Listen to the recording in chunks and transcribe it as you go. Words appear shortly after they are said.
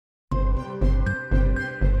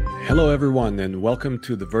Hello, everyone, and welcome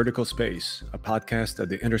to The Vertical Space, a podcast at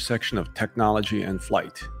the intersection of technology and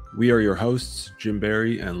flight. We are your hosts, Jim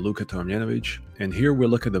Barry and Luka Tomjanovic, and here we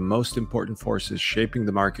look at the most important forces shaping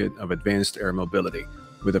the market of advanced air mobility,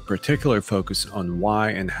 with a particular focus on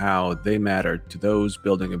why and how they matter to those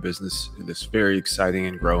building a business in this very exciting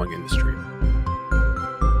and growing industry.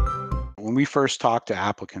 When we first talk to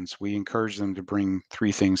applicants, we encourage them to bring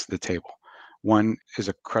three things to the table. One is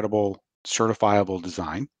a credible, certifiable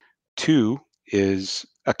design. Two is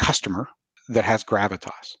a customer that has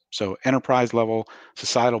gravitas, so enterprise level,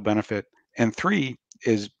 societal benefit. And three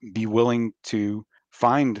is be willing to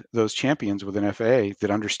find those champions within FAA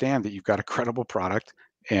that understand that you've got a credible product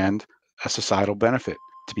and a societal benefit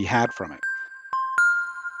to be had from it.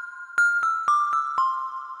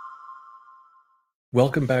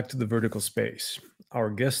 Welcome back to The Vertical Space. Our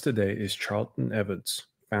guest today is Charlton Evans,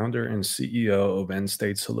 founder and CEO of End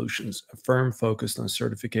State Solutions, a firm focused on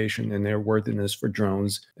certification and airworthiness for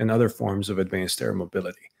drones and other forms of advanced air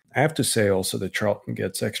mobility. I have to say also that Charlton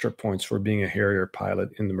gets extra points for being a Harrier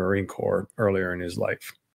pilot in the Marine Corps earlier in his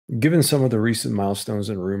life. Given some of the recent milestones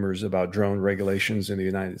and rumors about drone regulations in the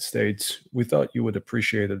United States, we thought you would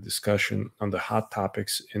appreciate a discussion on the hot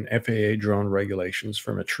topics in FAA drone regulations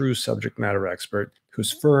from a true subject matter expert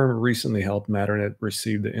whose firm recently helped Matternet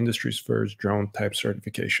receive the industry's first drone type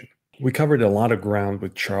certification. We covered a lot of ground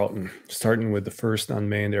with Charlton, starting with the first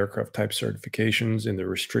unmanned aircraft type certifications in the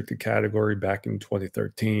restricted category back in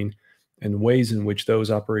 2013, and ways in which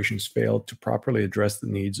those operations failed to properly address the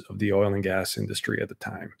needs of the oil and gas industry at the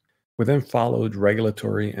time. We then followed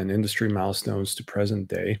regulatory and industry milestones to present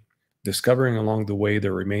day, discovering along the way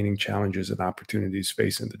the remaining challenges and opportunities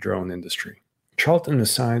facing the drone industry. Charlton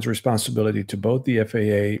assigns responsibility to both the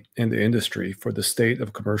FAA and the industry for the state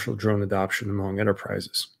of commercial drone adoption among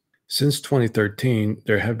enterprises. Since 2013,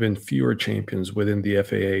 there have been fewer champions within the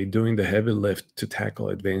FAA doing the heavy lift to tackle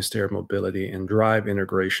advanced air mobility and drive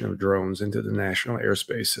integration of drones into the national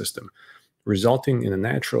airspace system, resulting in a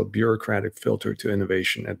natural bureaucratic filter to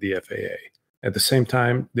innovation at the FAA. At the same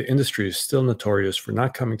time, the industry is still notorious for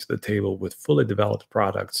not coming to the table with fully developed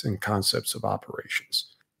products and concepts of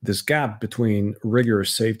operations. This gap between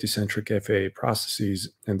rigorous safety-centric FAA processes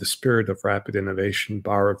and the spirit of rapid innovation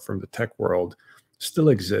borrowed from the tech world still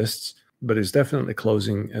exists, but is definitely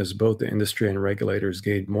closing as both the industry and regulators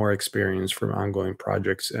gain more experience from ongoing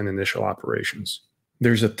projects and initial operations.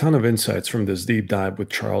 There's a ton of insights from this deep dive with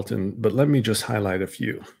Charlton, but let me just highlight a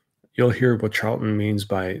few. You'll hear what Charlton means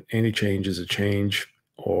by any change is a change,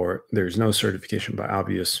 or there's no certification by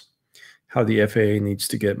obvious, how the FAA needs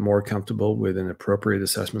to get more comfortable with an appropriate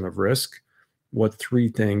assessment of risk, what three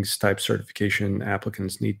things type certification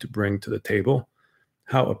applicants need to bring to the table,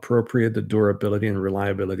 how appropriate the durability and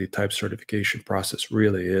reliability type certification process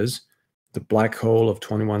really is, the black hole of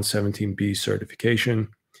 2117B certification,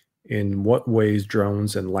 in what ways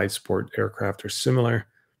drones and light sport aircraft are similar,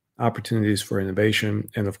 opportunities for innovation,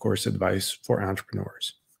 and of course, advice for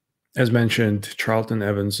entrepreneurs. As mentioned, Charlton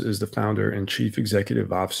Evans is the founder and chief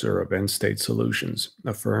executive officer of End State Solutions,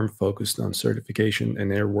 a firm focused on certification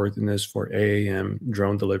and airworthiness for AAM,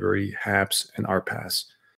 drone delivery, HAPS, and RPAS.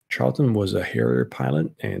 Charlton was a Harrier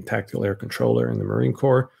pilot and tactical air controller in the Marine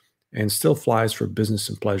Corps and still flies for business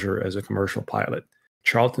and pleasure as a commercial pilot.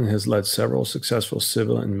 Charlton has led several successful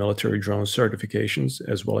civil and military drone certifications,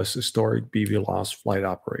 as well as historic BVLOS flight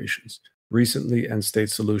operations. Recently, End State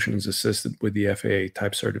Solutions assisted with the FAA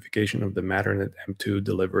type certification of the Matternet M2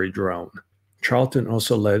 delivery drone. Charlton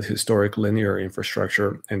also led historic linear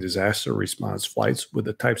infrastructure and disaster response flights with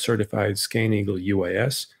the type-certified ScanEagle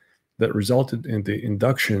UAS that resulted in the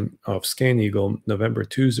induction of ScanEagle November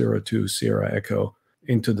 202 Sierra Echo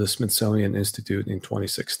into the Smithsonian Institute in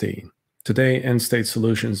 2016. Today, End State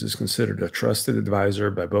Solutions is considered a trusted advisor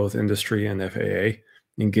by both industry and FAA,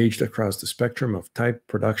 engaged across the spectrum of type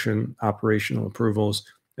production, operational approvals,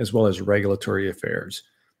 as well as regulatory affairs,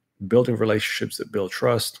 building relationships that build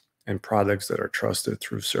trust and products that are trusted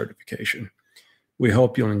through certification. We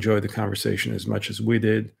hope you'll enjoy the conversation as much as we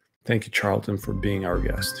did. Thank you, Charlton, for being our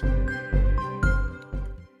guest.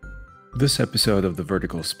 This episode of the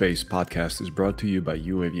Vertical Space podcast is brought to you by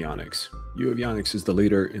UAvionics. UAvionics is the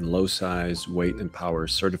leader in low size, weight, and power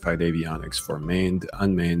certified avionics for manned,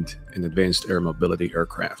 unmanned, and advanced air mobility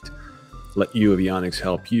aircraft. Let UAvionics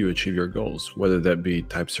help you achieve your goals, whether that be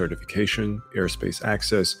type certification, airspace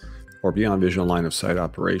access, or beyond visual line of sight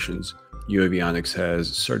operations. UAvionics has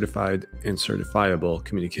certified and certifiable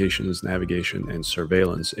communications, navigation, and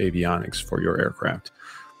surveillance avionics for your aircraft.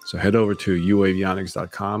 So head over to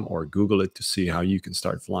uavionics.com or Google it to see how you can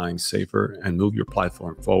start flying safer and move your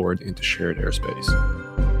platform forward into shared airspace.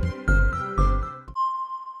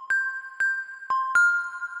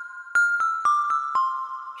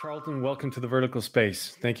 Charlton, welcome to the Vertical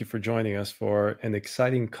Space. Thank you for joining us for an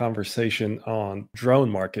exciting conversation on drone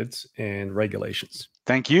markets and regulations.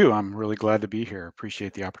 Thank you. I'm really glad to be here.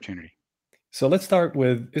 Appreciate the opportunity. So let's start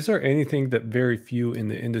with, is there anything that very few in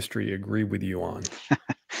the industry agree with you on?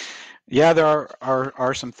 Yeah, there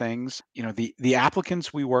are some things. The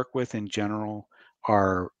applicants we work with in general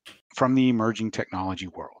are from the emerging technology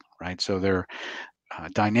world, right? So they're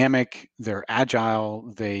dynamic, they're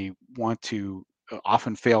agile, they want to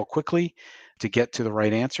often fail quickly to get to the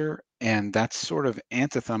right answer, and that's sort of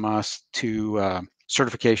antithesis to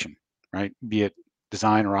certification, right? Be it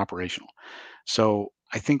design or operational. So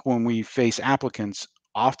I think when we face applicants,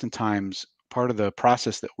 oftentimes part of the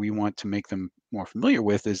process that we want to make them more familiar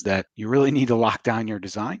with is that you really need to lock down your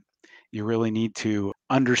design. You really need to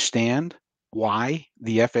understand why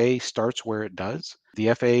the FAA starts where it does.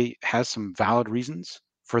 The FAA has some valid reasons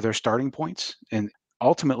for their starting points. And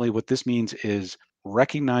ultimately, what this means is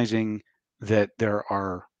recognizing that there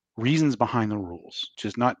are reasons behind the rules,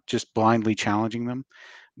 just not just blindly challenging them,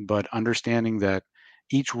 but understanding that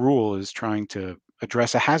each rule is trying to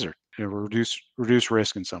address a hazard, reduce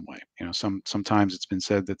risk in some way. Sometimes it's been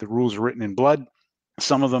said that the rules are written in blood.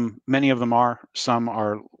 Some of them, many of them are. Some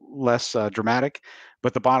are less dramatic,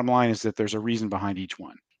 but the bottom line is that there's a reason behind each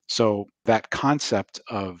one. So that concept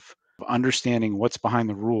of understanding what's behind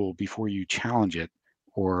the rule before you challenge it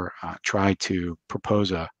or try to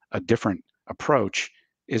propose a different approach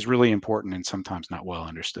is really important and sometimes not well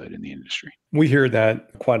understood in the industry. We hear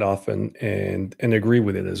that quite often and agree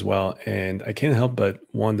with it as well. And I can't help but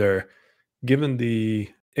wonder, given the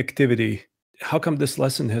activity, how come this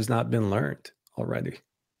lesson has not been learned already?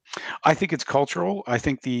 I think it's cultural. I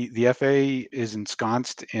think the FAA is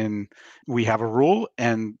ensconced in, we have a rule,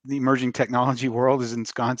 and the emerging technology world is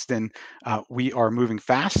ensconced in we are moving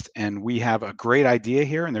fast and we have a great idea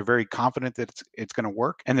here, and they're very confident that it's going to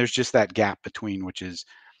work. And there's just that gap between, which is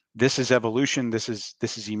this is evolution, this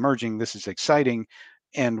is emerging, this is exciting,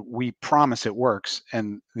 and we promise it works.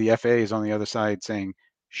 And the FAA is on the other side saying,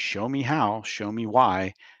 show me how, show me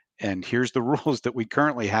why, and here's the rules that we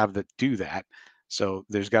currently have that do that. So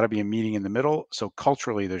there's got to be a meeting in the middle. So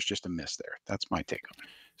culturally, there's just a miss there. That's my take on it.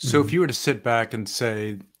 So if you were to sit back and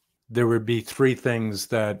say there would be three things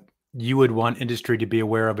that you would want industry to be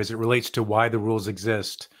aware of as it relates to why the rules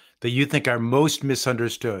exist that you think are most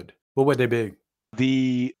misunderstood, what would they be?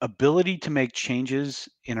 The ability to make changes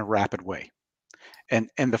in a rapid way. And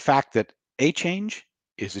the fact that a change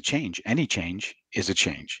is a change. Any change is a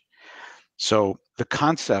change. So the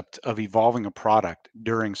concept of evolving a product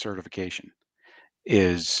during certification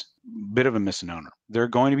is a bit of a misnomer. There are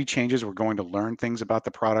going to be changes. We're going to learn things about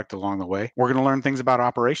the product along the way. We're going to learn things about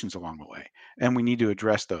operations along the way, and we need to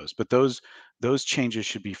address those. But those changes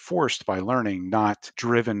should be forced by learning, not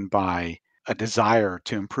driven by a desire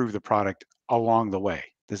to improve the product along the way.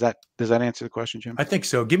 Does that answer the question, Jim? I think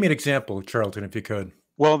so. Give me an example, Charlton, if you could.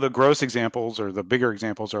 Well, the gross examples or the bigger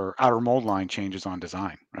examples are outer mold line changes on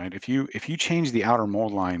design, right? If you change the outer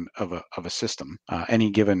mold line of a system,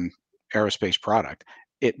 any given aerospace product,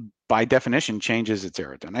 it by definition changes its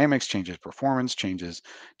aerodynamics, changes performance, changes.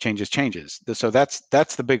 So that's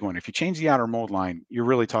the big one. If you change the outer mold line, you're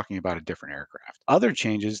really talking about a different aircraft. Other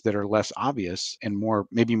changes that are less obvious and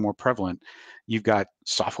maybe more prevalent, you've got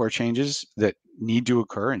software changes that need to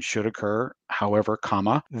occur and should occur. However,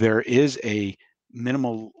 there is a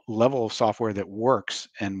minimal level of software that works,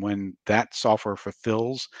 and when that software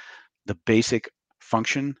fulfills the basic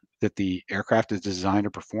function that the aircraft is designed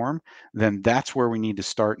to perform, then that's where we need to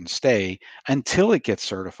start and stay until it gets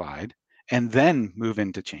certified and then move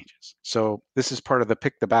into changes. So this is part of the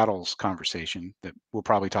pick the battles conversation that we'll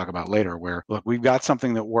probably talk about later, where look, we've got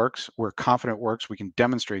something that works, we're confident it works, we can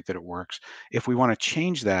demonstrate that it works. If we want to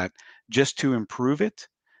change that just to improve it,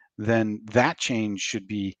 then that change should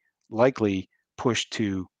be likely pushed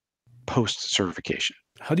to post certification.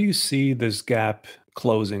 How do you see this gap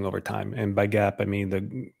closing over time? And by gap, I mean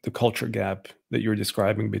the culture gap that you're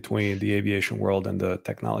describing between the aviation world and the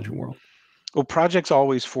technology world. Well, projects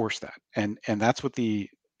always force that, and that's what the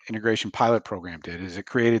integration pilot program did. Is it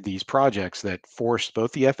created these projects that forced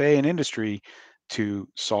both the FAA and industry to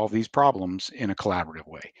solve these problems in a collaborative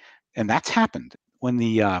way, and that's happened. When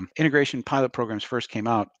the integration pilot programs first came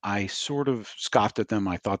out, I sort of scoffed at them.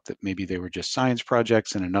 I thought that maybe they were just science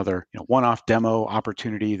projects and another one-off demo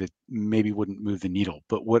opportunity that maybe wouldn't move the needle.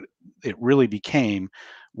 But what it really became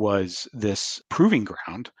was this proving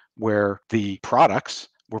ground where the products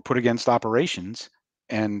were put against operations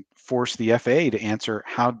and forced the FAA to answer,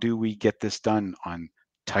 how do we get this done on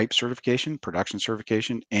type certification, production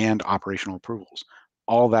certification, and operational approvals?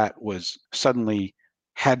 All that was suddenly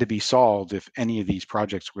had to be solved if any of these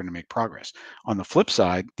projects were going to make progress. On the flip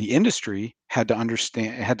side, the industry had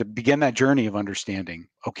to begin that journey of understanding,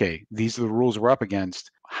 okay, these are the rules we're up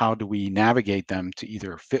against. How do we navigate them to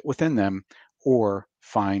either fit within them or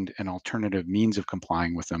find an alternative means of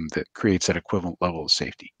complying with them that creates that equivalent level of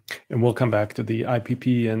safety? And we'll come back to the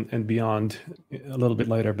IPP and beyond a little bit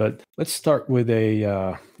later, but let's start with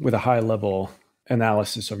a high level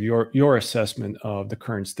analysis of your assessment of the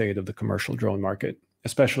current state of the commercial drone market,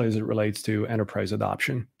 especially as it relates to enterprise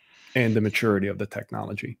adoption and the maturity of the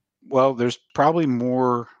technology. Well, there's probably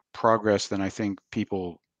more progress than I think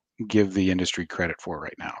people give the industry credit for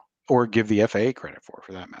right now, or give the FAA credit for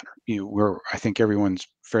that matter. I think everyone's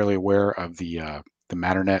fairly aware of the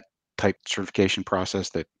Matternet type certification process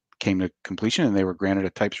that came to completion, and they were granted a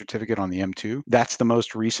type certificate on the M2. That's the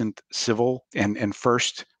most recent civil and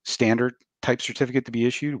first standard type certificate to be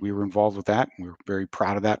issued. We were involved with that, and we were very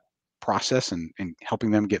proud of that process and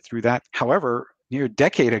helping them get through that. However, near a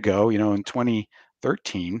decade ago, in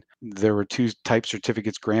 2013, there were 2 type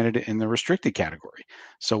certificates granted in the restricted category.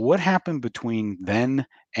 So what happened between then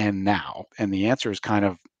and now? And the answer is kind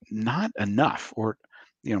of not enough, or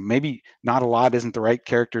maybe not a lot isn't the right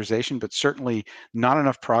characterization, but certainly not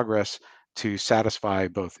enough progress to satisfy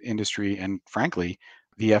both industry and, frankly,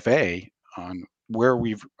 the FAA on where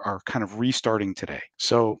we are kind of restarting today.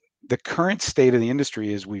 So the current state of the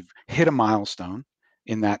industry is we've hit a milestone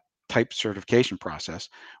in that type certification process.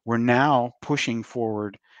 We're now pushing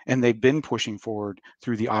forward, and they've been pushing forward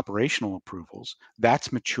through the operational approvals.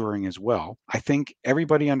 That's maturing as well. I think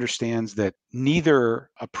everybody understands that neither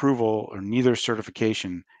approval or neither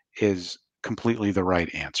certification is completely the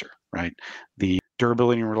right answer, right? The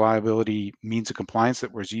durability and reliability means of compliance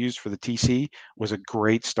that was used for the TC was a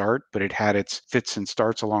great start, but it had its fits and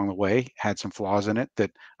starts along the way, had some flaws in it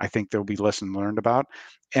that I think there'll be lesson learned about.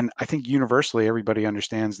 And I think universally everybody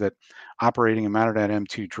understands that operating a Matternet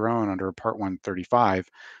M2 drone under a Part 135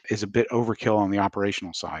 is a bit overkill on the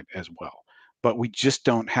operational side as well. But we just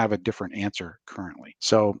don't have a different answer currently.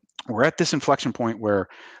 So we're at this inflection point where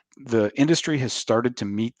the industry has started to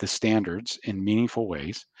meet the standards in meaningful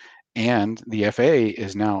ways. And the FAA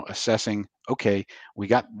is now assessing, okay, we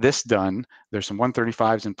got this done. There's some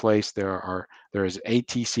 135s in place. There is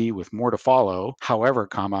ATC with more to follow. However,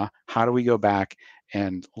 how do we go back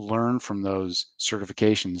and learn from those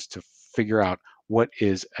certifications to figure out what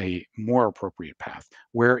is a more appropriate path?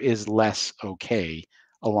 Where is less okay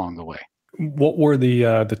along the way? What were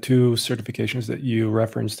the 2 certifications that you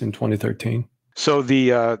referenced in 2013? So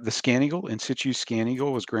the ScanEagle, in situ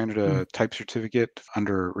ScanEagle, was granted a type certificate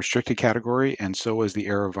under restricted category, and so was the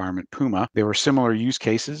AeroVironment Puma. They were similar use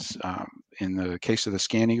cases. In the case of the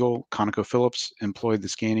ScanEagle, ConocoPhillips employed the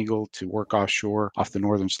ScanEagle to work offshore off the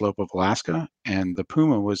northern slope of Alaska, and the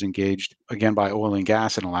Puma was engaged again by oil and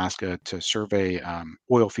gas in Alaska to survey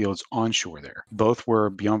oil fields onshore there. Both were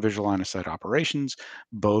beyond visual line of sight operations.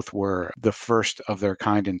 Both were the first of their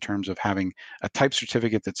kind in terms of having a type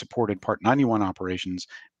certificate that supported Part 91 operations,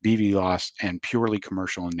 BVLOS, and purely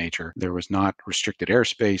commercial in nature. There was not restricted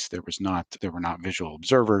airspace. There were not visual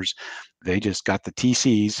observers. They just got the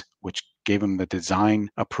TCs, which gave them the design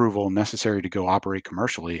approval necessary to go operate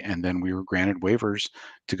commercially, and then we were granted waivers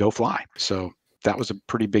to go fly. So that was a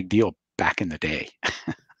pretty big deal back in the day.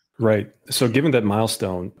 Right. So given that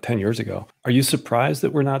milestone 10 years ago, are you surprised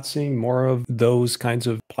that we're not seeing more of those kinds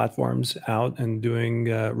of platforms out and doing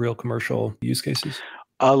real commercial use cases?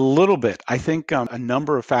 A little bit. I think a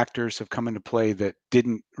number of factors have come into play that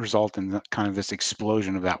didn't result in kind of this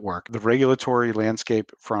explosion of that work. The regulatory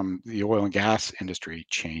landscape from the oil and gas industry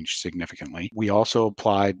changed significantly. We also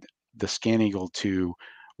applied the ScanEagle to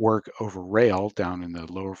work over rail down in the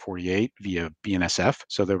lower 48 via BNSF.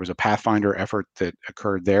 So there was a Pathfinder effort that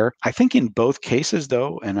occurred there. I think in both cases,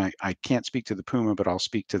 though, and I can't speak to the Puma, but I'll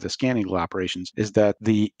speak to the ScanEagle operations, is that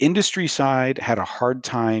the industry side had a hard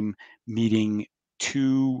time meeting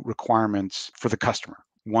 2 requirements for the customer.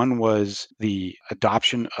 One was the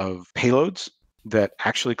adoption of payloads that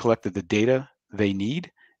actually collected the data they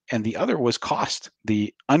need, and the other was cost.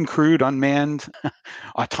 The uncrewed, unmanned,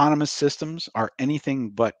 autonomous systems are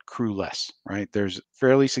anything but crewless, right? There's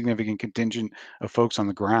fairly significant contingent of folks on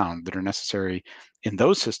the ground that are necessary in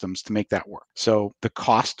those systems to make that work. So the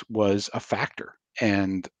cost was a factor,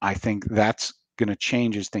 and I think that's going to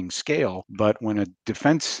change as things scale. But when a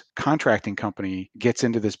defense contracting company gets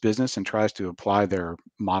into this business and tries to apply their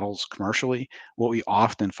models commercially, what we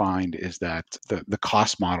often find is that the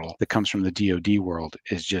cost model that comes from the DoD world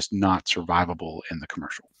is just not survivable in the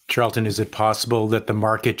commercial. Charlton, is it possible that the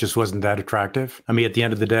market just wasn't that attractive? I mean, at the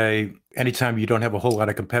end of the day, anytime you don't have a whole lot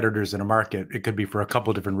of competitors in a market, it could be for a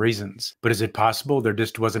couple different reasons. But is it possible there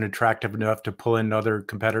just wasn't attractive enough to pull in other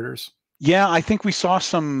competitors? Yeah, I think we saw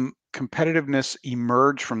some competitiveness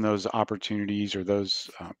emerge from those opportunities or those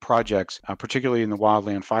projects, particularly in the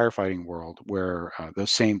wildland firefighting world, where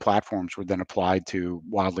those same platforms were then applied to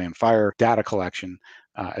wildland fire data collection,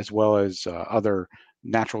 as well as other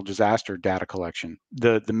natural disaster data collection.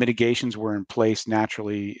 The mitigations were in place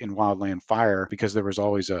naturally in wildland fire because there was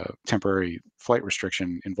always a temporary flight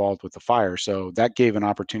restriction involved with the fire. So that gave an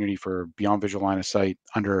opportunity for beyond visual line of sight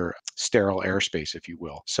under sterile airspace, if you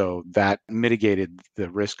will. So that mitigated the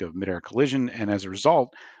risk of mid-air collision. And as a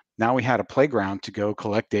result, now we had a playground to go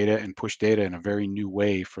collect data and push data in a very new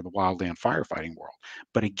way for the wildland firefighting world.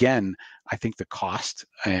 But again, I think the cost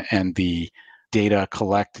and the data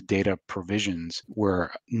provisions were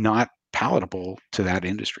not palatable to that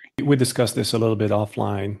industry. We discussed this a little bit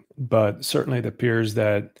offline, but certainly it appears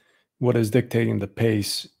that what is dictating the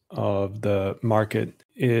pace of the market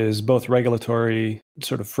is both regulatory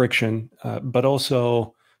sort of friction, but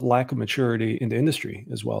also lack of maturity in the industry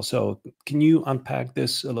as well. So can you unpack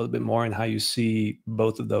this a little bit more and how you see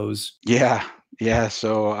both of those? Yeah.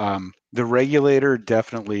 So the regulator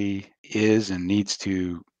definitely is and needs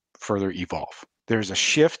to further evolve. There's a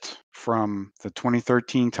shift from the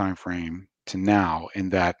 2013 timeframe to now in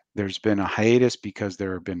that there's been a hiatus because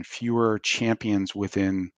there have been fewer champions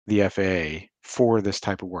within the FAA for this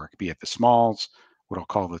type of work, be it the smalls, what I'll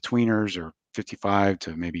call the tweeners, or 55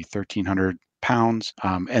 to maybe 1,300 pounds,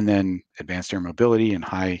 and then advanced air mobility and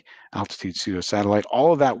high altitude pseudo satellite.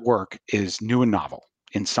 All of that work is new and novel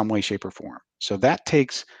in some way, shape, or form. So that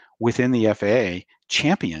takes within the FAA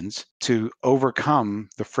champions to overcome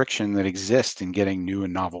the friction that exists in getting new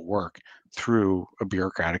and novel work through a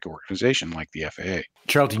bureaucratic organization like the FAA.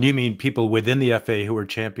 Charlton, you mean people within the FAA who were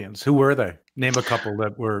champions? Who were they? Name a couple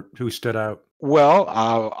who stood out. Well,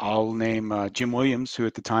 I'll name Jim Williams, who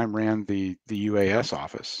at the time ran the UAS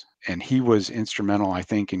office. And he was instrumental, I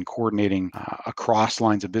think, in coordinating across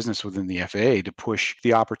lines of business within the FAA to push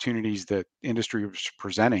the opportunities that industry was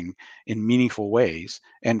presenting in meaningful ways,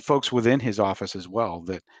 and folks within his office as well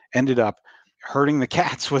that ended up herding the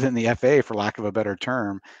cats within the FAA, for lack of a better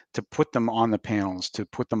term, to put them on the panels, to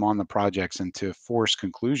put them on the projects, and to force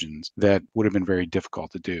conclusions that would have been very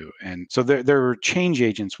difficult to do. And so there were change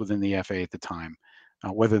agents within the FAA at the time,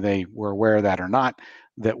 whether they were aware of that or not,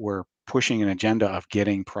 that were pushing an agenda of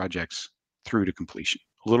getting projects through to completion.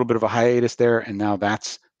 A little bit of a hiatus there, and now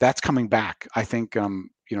that's coming back. I think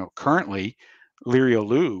currently Lirio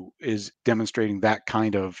Liu is demonstrating that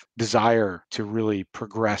kind of desire to really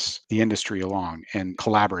progress the industry along and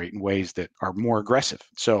collaborate in ways that are more aggressive.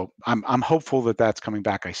 So I'm hopeful that that's coming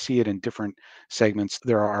back. I see it in different segments.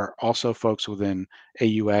 There are also folks within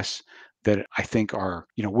AUS that I think are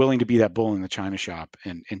willing to be that bull in the china shop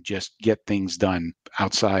and just get things done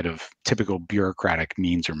outside of typical bureaucratic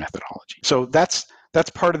means or methodology. So that's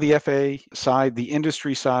part of the FAA side. The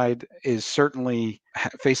industry side is certainly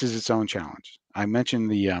faces its own challenge. I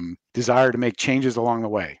mentioned the desire to make changes along the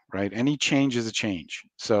way, right? Any change is a change.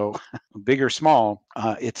 So big or small,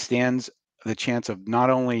 it stands the chance of not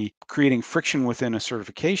only creating friction within a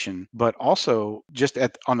certification, but also just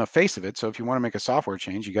on the face of it. So if you want to make a software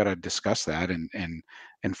change, you got to discuss that and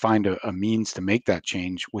find a means to make that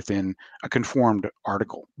change within a conformed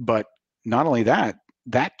article. But not only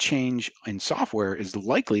that change in software is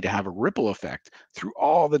likely to have a ripple effect through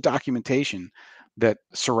all the documentation that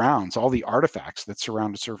surrounds, all the artifacts that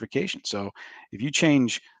surround a certification. So if you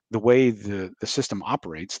change the way the system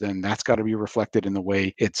operates, then that's got to be reflected in the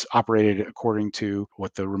way it's operated according to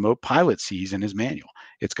what the remote pilot sees in his manual.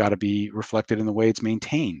 It's got to be reflected in the way it's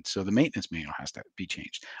maintained. So the maintenance manual has to be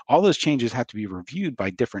changed. All those changes have to be reviewed by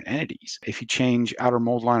different entities. If you change outer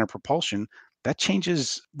mold liner propulsion, that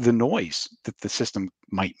changes the noise that the system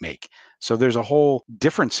might make. So there's a whole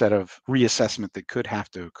different set of reassessment that could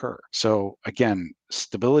have to occur. So again,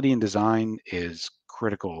 stability in design is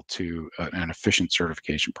critical to an efficient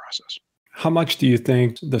certification process. How much do you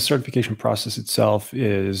think the certification process itself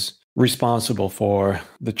is responsible for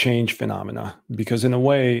the change phenomena? Because in a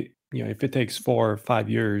way, if it takes 4 or 5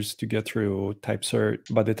 years to get through type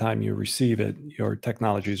cert, by the time you receive it, your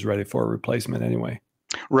technology is ready for a replacement anyway.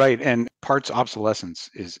 Right. And parts obsolescence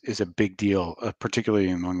is a big deal, particularly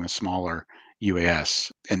among the smaller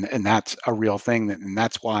UAS. And that's a real thing. And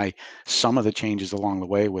that's why some of the changes along the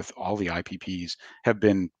way with all the IPPs have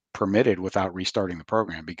been permitted without restarting the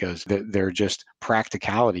program, because they're just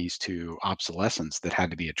practicalities to obsolescence that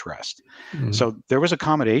had to be addressed. So there was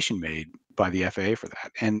accommodation made by the FAA for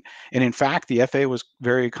that. And in fact, the FAA was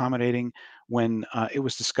very accommodating when it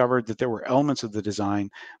was discovered that there were elements of the design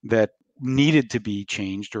that needed to be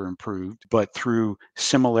changed or improved, but through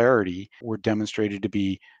similarity were demonstrated to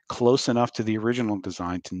be close enough to the original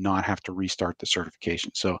design to not have to restart the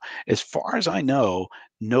certification. So as far as I know,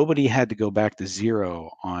 nobody had to go back to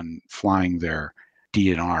zero on flying their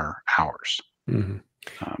DNR hours. Mm-hmm.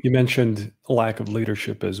 You mentioned lack of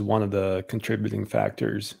leadership as one of the contributing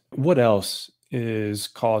factors. What else is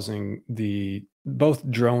causing the both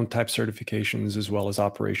drone type certifications as well as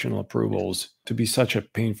operational approvals to be such a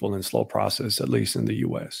painful and slow process, at least in the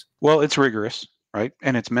US? Well, it's rigorous, right?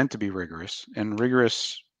 And it's meant to be rigorous, and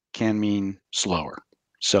rigorous can mean slower.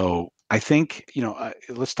 So I think,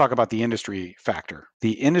 let's talk about the industry factor.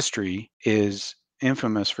 The industry is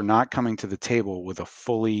infamous for not coming to the table with a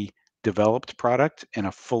fully developed product and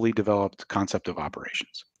a fully developed concept of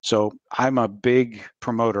operations. So I'm a big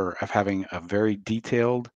promoter of having a very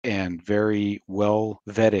detailed and very well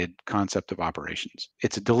vetted concept of operations.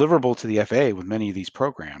 It's a deliverable to the FAA with many of these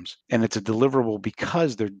programs, and it's a deliverable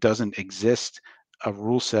because there doesn't exist a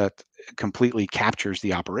rule set completely captures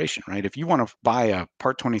the operation, right? If you want to buy a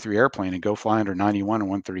Part 23 airplane and go fly under 91 and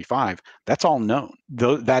 135, that's all known.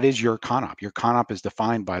 That is your CONOP. Your CONOP is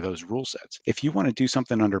defined by those rule sets. If you want to do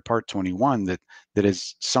something under Part 21 that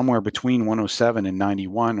is somewhere between 107 and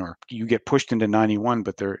 91, or you get pushed into 91,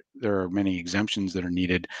 but there are many exemptions that are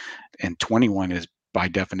needed, and 21 is by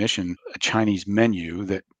definition a Chinese menu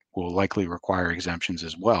that will likely require exemptions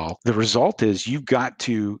as well. The result is you've got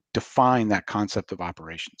to define that concept of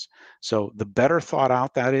operations. So the better thought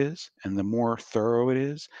out that is, and the more thorough it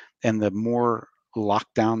is, and the more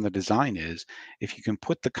locked down the design is, if you can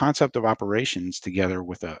put the concept of operations together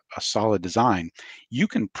with a solid design, you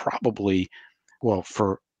can probably,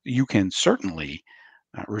 you can certainly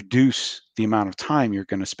reduce the amount of time you're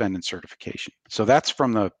going to spend in certification. So that's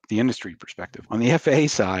from the industry perspective. On the FAA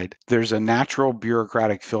side, there's a natural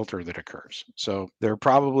bureaucratic filter that occurs. So there are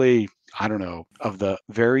probably, I don't know, of the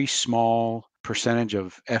very small percentage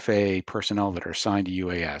of FAA personnel that are assigned to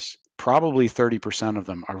UAS, probably 30% of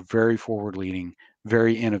them are very forward-leaning,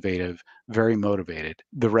 very innovative, very motivated.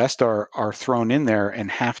 The rest are thrown in there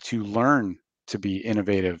and have to learn to be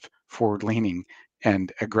innovative, forward-leaning,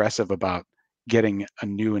 and aggressive about getting a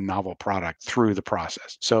new and novel product through the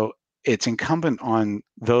process. So it's incumbent on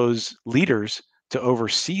those leaders to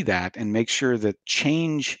oversee that and make sure that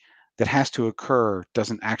change that has to occur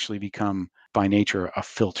doesn't actually become, by nature, a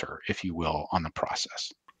filter, if you will, on the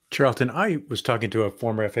process. Charlton, I was talking to a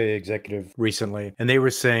former FAA executive recently, and they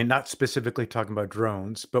were saying, not specifically talking about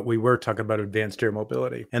drones, but we were talking about advanced air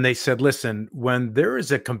mobility. And they said, listen, when there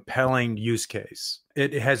is a compelling use case,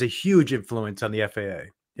 it has a huge influence on the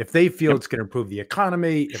FAA. If they feel it's going to improve the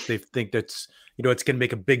economy, if they think that's, it's going to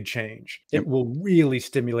make a big change, it will really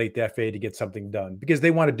stimulate the FAA to get something done because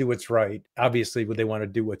they want to do what's right. Obviously, they want to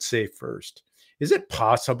do what's safe first. Is it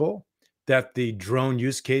possible that the drone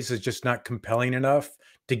use case is just not compelling enough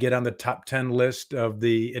to get on the top 10 list of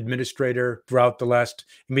the administrator throughout the last?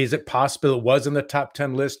 Is it possible it was in the top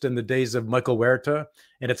 10 list in the days of Michael Huerta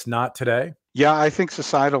and it's not today? Yeah, I think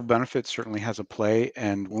societal benefit certainly has a play.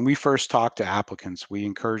 And when we first talk to applicants, we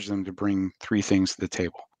encourage them to bring three things to the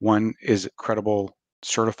table. One is credible,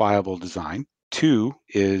 certifiable design. Two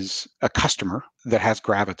is a customer that has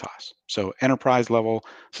gravitas. So enterprise level,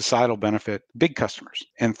 societal benefit, big customers.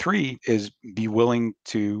 And three is be willing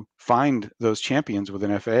to find those champions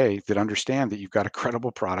within FAA that understand that you've got a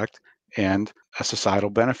credible product and a societal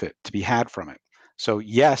benefit to be had from it. So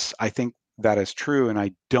yes, I think that is true. And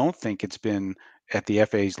I don't think it's been at the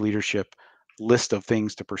FAA's leadership list of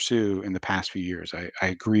things to pursue in the past few years. I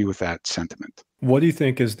agree with that sentiment. What do you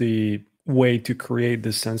think is the way to create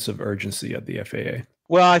this sense of urgency at the FAA?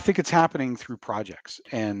 Well, I think it's happening through projects.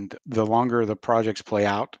 And the longer the projects play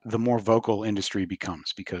out, the more vocal industry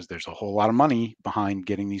becomes, because there's a whole lot of money behind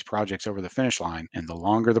getting these projects over the finish line. And the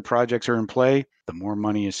longer the projects are in play, the more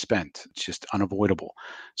money is spent. It's just unavoidable.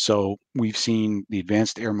 So we've seen the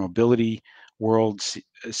advanced air mobility world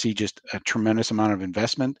see just a tremendous amount of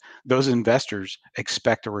investment. Those investors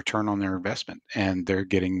expect a return on their investment, and they're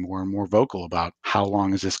getting more and more vocal about how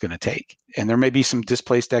long is this going to take. And there may be some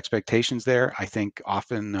displaced expectations there. I think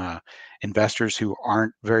often investors who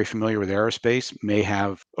aren't very familiar with aerospace may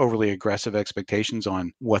have overly aggressive expectations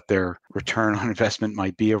on what their return on investment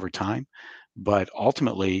might be over time. But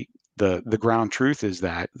ultimately, the ground truth is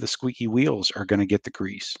that the squeaky wheels are going to get the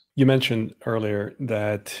grease. You mentioned earlier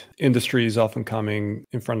that industry is often coming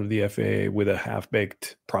in front of the FAA with a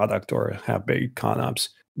half-baked product or a half-baked ConOps.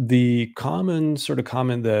 The common sort of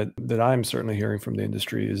comment that I'm certainly hearing from the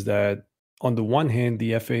industry is that on the one hand,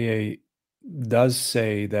 the FAA does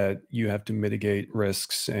say that you have to mitigate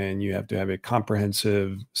risks and you have to have a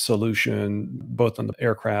comprehensive solution, both on the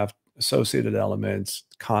aircraft, associated elements,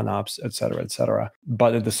 ConOps, et cetera, et cetera.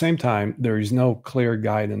 But at the same time, there is no clear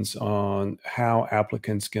guidance on how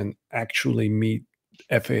applicants can actually meet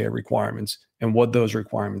FAA requirements and what those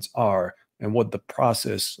requirements are and what the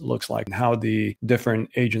process looks like and how the different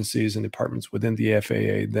agencies and departments within the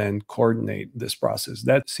FAA then coordinate this process.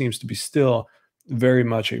 That seems to be still very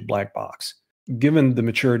much a black box. Given the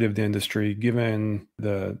maturity of the industry, given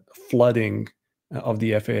the flooding of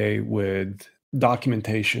the FAA with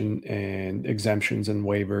documentation and exemptions and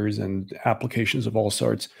waivers and applications of all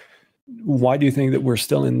sorts, why do you think that we're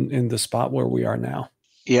still in the spot where we are now?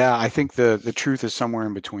 Yeah, I think the truth is somewhere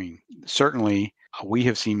in between. Certainly, we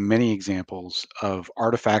have seen many examples of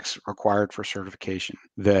artifacts required for certification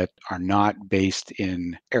that are not based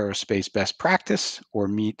in aerospace best practice or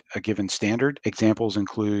meet a given standard. Examples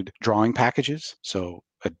include drawing packages, so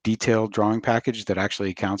a detailed drawing package that actually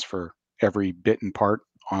accounts for every bit and part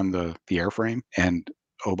on the airframe, and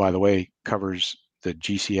oh, by the way, covers the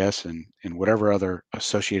GCS and whatever other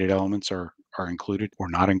associated elements are included or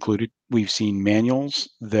not included. We've seen manuals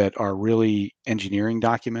that are really engineering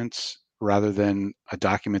documents rather than a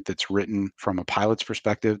document that's written from a pilot's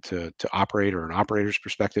perspective to operate, or an operator's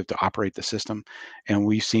perspective to operate the system. And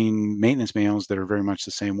we've seen maintenance manuals that are very much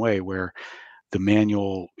the same way, where the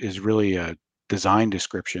manual is really a design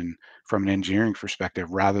description from an engineering perspective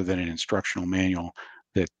rather than an instructional manual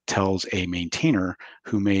that tells a maintainer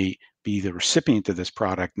who may be the recipient of this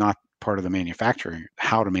product, not part of the manufacturing,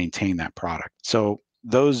 how to maintain that product. So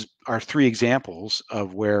those are three examples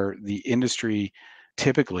of where the industry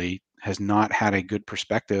typically has not had a good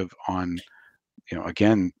perspective on,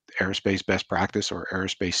 again, aerospace best practice or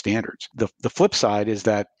aerospace standards. The flip side is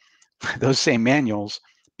that those same manuals,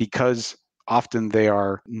 because often they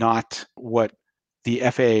are not what the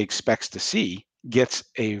FAA expects to see, gets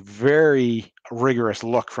a very rigorous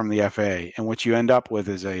look from the FAA. And what you end up with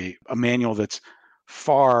is a manual that's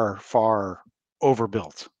far, far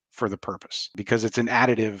overbuilt for the purpose, because it's an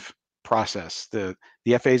additive process. The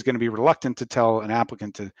FAA is going to be reluctant to tell an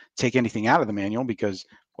applicant to take anything out of the manual because,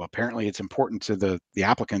 well, apparently it's important to the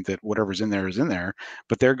applicant that whatever's in there is in there,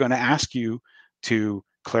 but they're going to ask you to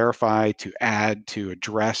clarify, to add, to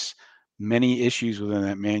address many issues within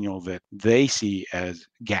that manual that they see as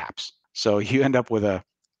gaps. So you end up with a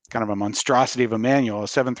kind of a monstrosity of a manual, a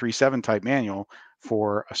 737 type manual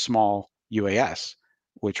for a small UAS,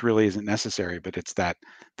 which really isn't necessary, but it's that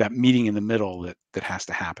meeting in the middle that has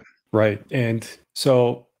to happen. Right. And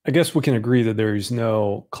so I guess we can agree that there is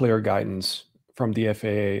no clear guidance from the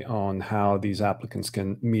FAA on how these applicants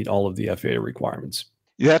can meet all of the FAA requirements.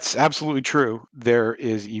 That's absolutely true. There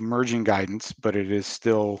is emerging guidance, but it is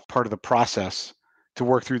still part of the process to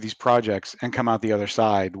work through these projects and come out the other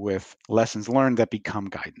side with lessons learned that become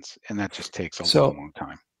guidance. And that just takes a long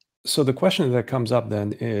time. So the question that comes up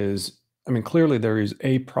then is, clearly there is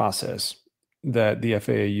a process that the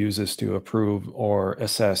FAA uses to approve or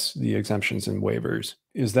assess the exemptions and waivers.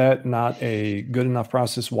 Is that not a good enough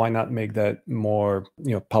process? Why not make that more,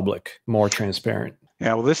 public, more transparent?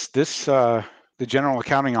 Yeah, well, the General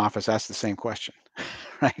Accounting Office asked the same question,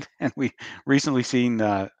 right? And we recently seen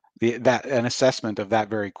an assessment of that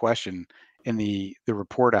very question in the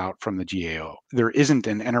report out from the GAO. There isn't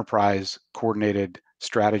an enterprise coordinated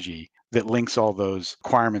strategy that links all those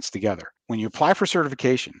requirements together. When you apply for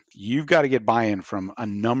certification, you've got to get buy-in from a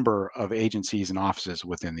number of agencies and offices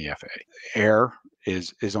within the FAA. Air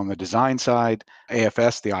is on the design side,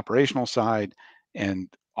 AFS the operational side, and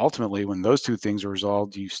ultimately, when those two things are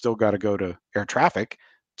resolved, you still got to go to air traffic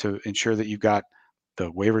to ensure that you've got the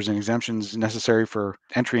waivers and exemptions necessary for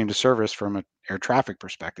entry into service from an air traffic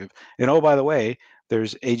perspective. And oh, by the way,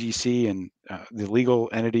 there's AGC and the legal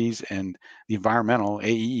entities and the environmental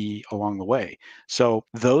AEE along the way. So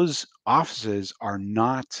those offices are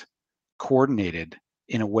not coordinated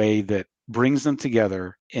in a way that brings them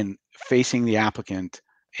together in facing the applicant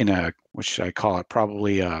in a, what should I call it,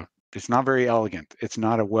 probably it's not very elegant. It's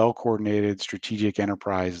not a well-coordinated strategic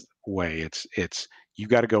enterprise way. It's you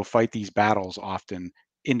got to go fight these battles often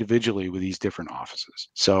individually with these different offices.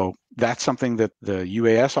 So that's something that the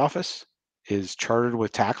UAS office is chartered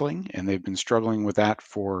with tackling, and they've been struggling with that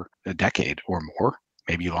for a decade or more.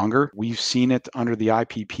 maybe longer. We've seen it under the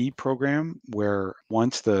IPP program, where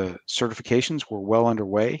once the certifications were well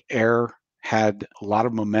underway, Air had a lot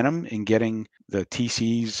of momentum in getting the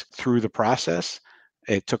TCs through the process.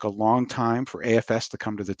 It took a long time for AFS to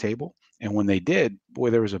come to the table. And when they did, boy,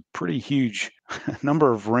 there was a pretty huge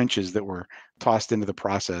number of wrenches that were tossed into the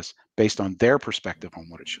process based on their perspective on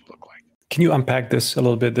what it should look like. Can you unpack this a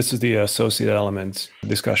little bit? This is the associated elements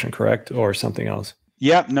discussion, correct? Or something else?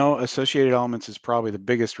 Yeah, no, associated elements is probably the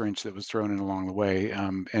biggest wrench that was thrown in along the way.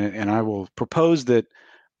 And I will propose that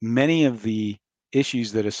many of the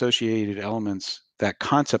issues that associated elements, that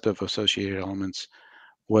concept of associated elements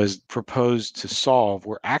was proposed to solve,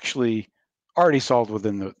 were actually already solved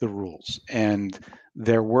within the rules. And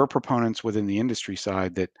there were proponents within the industry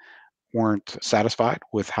side that weren't satisfied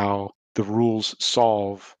with how the rules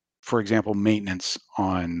solve, for example, maintenance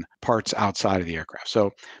on parts outside of the aircraft.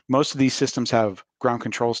 So most of these systems have ground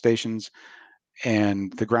control stations,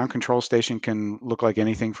 and the ground control station can look like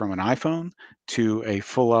anything from an iPhone to a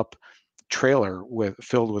full up trailer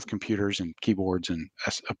filled with computers and keyboards and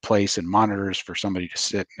a place and monitors for somebody to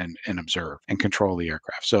sit and observe and control the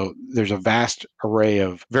aircraft. So there's a vast array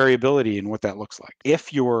of variability in what that looks like.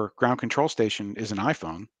 If your ground control station is an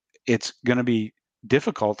iPhone, it's going to be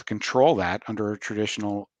difficult to control that under a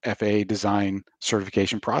traditional FAA design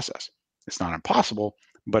certification process. It's not impossible,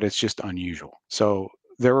 but it's just unusual. So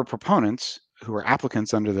there were proponents who were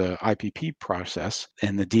applicants under the IPP process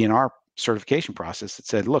and the DNR certification process that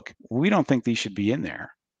said, look, we don't think these should be in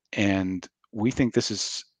there. And we think this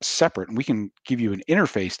is separate. And we can give you an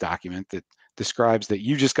interface document that describes that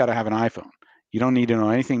you just got to have an iPhone. You don't need to know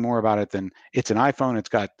anything more about it than it's an iPhone. It's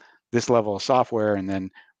got this level of software. And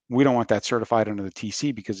then we don't want that certified under the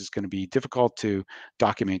TC because it's going to be difficult to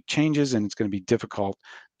document changes, and it's going to be difficult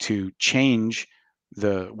to change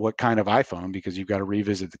what kind of iPhone because you've got to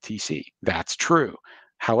revisit the TC. That's true.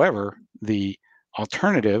 However, the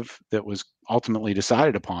alternative that was ultimately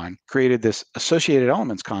decided upon created this associated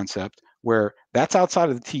elements concept where that's outside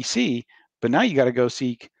of the TC, but now you got to go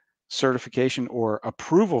seek certification or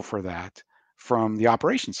approval for that from the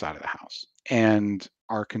operations side of the house. And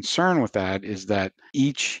our concern with that is that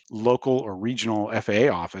each local or regional FAA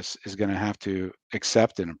office is going to have to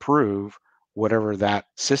accept and approve whatever that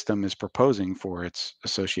system is proposing for its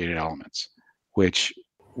associated elements, which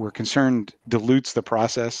we're concerned dilutes the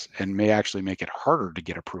process and may actually make it harder to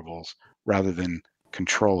get approvals rather than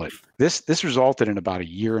control it. This resulted in about a 1.5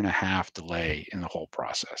 year delay in the whole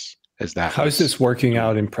process. How is this working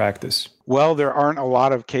out in practice? Well, there aren't a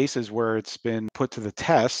lot of cases where it's been put to the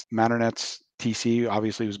test. Matternet's TC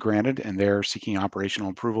obviously was granted, and they're seeking operational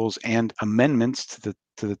approvals and amendments to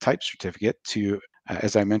the type certificate to,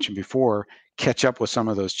 as I mentioned before, catch up with some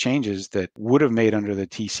of those changes that would have made under the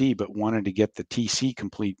TC, but wanted to get the TC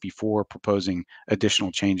complete before proposing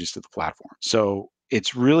additional changes to the platform. So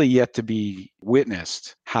it's really yet to be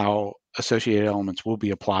witnessed how associated elements will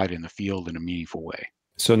be applied in the field in a meaningful way.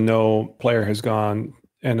 So no player has gone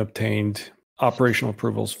and obtained operational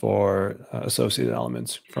approvals for associated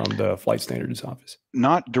elements from the Flight Standards Office?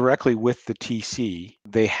 Not directly with the TC.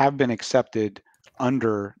 They have been accepted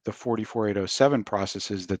under the 44807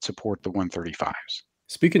 processes that support the 135s.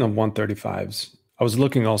 Speaking of 135s, I was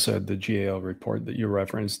looking also at the GAO report that you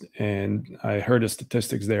referenced, and I heard the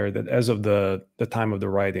statistics there that as of the time of the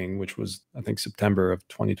writing, which was, I think, September of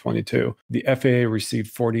 2022, the FAA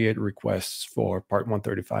received 48 requests for Part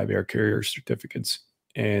 135 air carrier certificates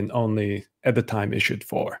and only at the time issued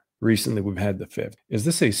 4. Recently, we've had the 5th. Is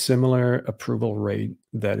this a similar approval rate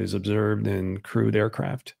that is observed in crewed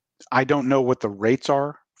aircraft? I don't know what the rates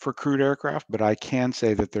are for crewed aircraft, but I can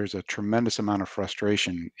say that there's a tremendous amount of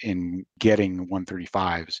frustration in getting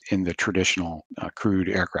 135s in the traditional crewed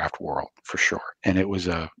aircraft world, for sure. And it was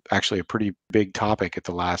actually a pretty big topic at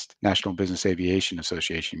the last National Business Aviation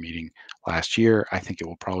Association meeting last year. I think it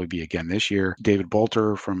will probably be again this year. David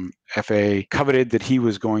Bolter from FAA coveted that he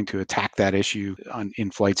was going to attack that issue in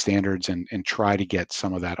flight standards and try to get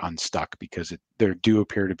some of that unstuck, because there do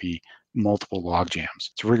appear to be multiple log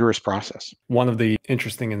jams. It's a rigorous process. One of the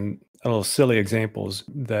interesting and a little silly examples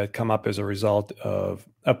that come up as a result of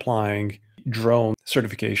applying drone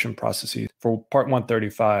certification processes for Part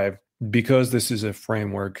 135, because this is a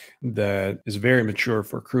framework that is very mature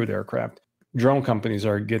for crewed aircraft, drone companies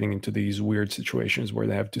are getting into these weird situations where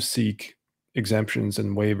they have to seek exemptions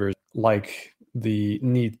and waivers, like the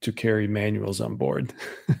need to carry manuals on board.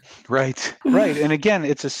 Right. And again,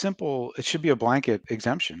 it should be a blanket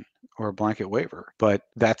exemption or a blanket waiver, but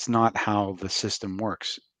that's not how the system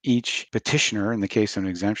works. each petitioner, in the case of an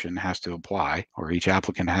exemption, has to apply, or each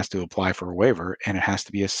applicant has to apply for a waiver, and it has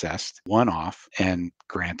to be assessed one-off and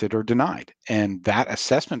granted or denied. And that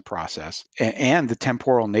assessment process and the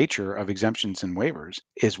temporal nature of exemptions and waivers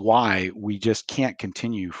is why we just can't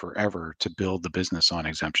continue forever to build the business on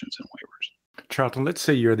exemptions and waivers. Charlton, let's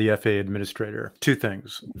say you're the FAA administrator. Two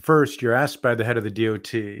things. First, you're asked by the head of the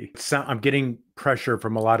DOT. I'm getting pressure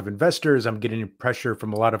from a lot of investors. I'm getting pressure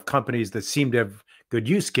from a lot of companies that seem to have good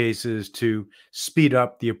use cases to speed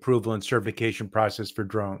up the approval and certification process for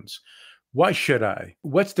drones. Why should I?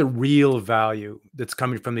 What's the real value that's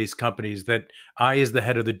coming from these companies that I, as the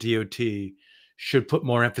head of the DOT, should put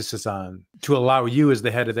more emphasis on to allow you, as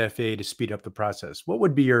the head of the FAA, to speed up the process? What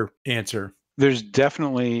would be your answer? There's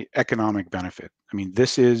definitely economic benefit. I mean,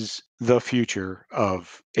 this is the future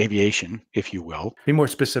of aviation, if you will. Be more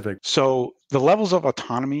specific. So the levels of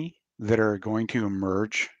autonomy that are going to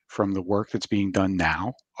emerge from the work that's being done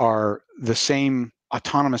now are the same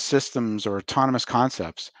autonomous systems or autonomous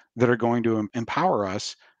concepts that are going to empower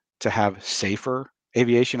us to have safer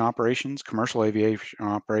aviation operations, commercial aviation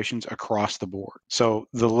operations across the board. So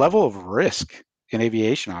the level of risk in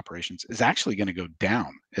aviation operations is actually going to go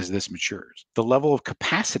down as this matures. The level of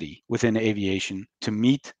capacity within aviation to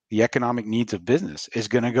meet the economic needs of business is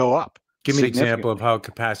going to go up. Give me an example of how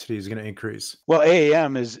capacity is going to increase. Well,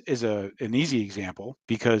 AAM is an easy example,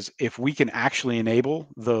 because if we can actually enable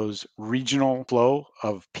those regional flow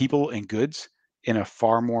of people and goods in a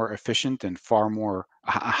far more efficient and far more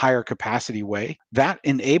higher capacity way, that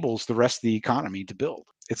enables the rest of the economy to build.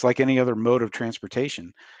 It's like any other mode of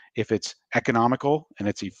transportation. If it's economical and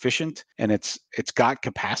it's efficient and it's got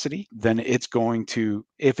capacity, then it's going to,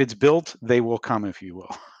 if it's built, they will come, if you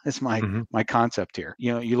will. It's my concept here.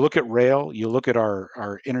 You know, you look at rail, you look at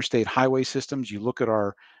our interstate highway systems, you look at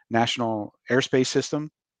our national airspace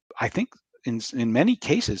system. I think in many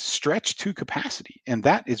cases stretch to capacity, and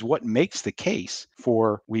that is what makes the case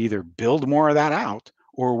for we either build more of that out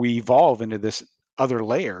or we evolve into this other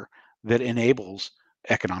layer that enables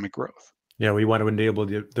economic growth. Yeah, we want to enable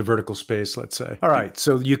the vertical space, let's say. All right,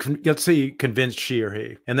 so let's say you convinced she or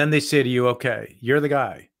he, and then they say to you, okay, you're the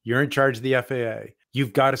guy, you're in charge of the FAA,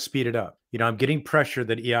 you've got to speed it up. You know, I'm getting pressure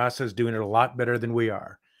that EASA is doing it a lot better than we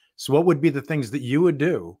are. So what would be the things that you would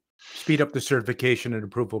do to speed up the certification and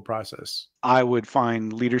approval process? I would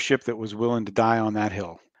find leadership that was willing to die on that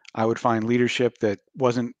hill. I would find leadership that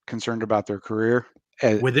wasn't concerned about their career.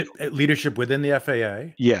 Leadership within the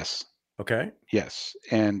FAA? Yes. Okay. Yes.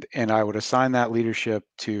 And I would assign that leadership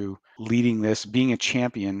to leading this, being a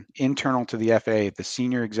champion internal to the FAA at the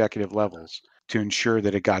senior executive levels to ensure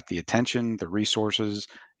that it got the attention, the resources,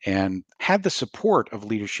 and had the support of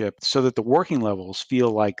leadership so that the working levels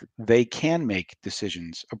feel like they can make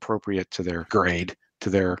decisions appropriate to their grade, to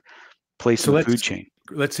their place in the food chain.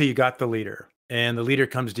 Let's say you got the leader, and the leader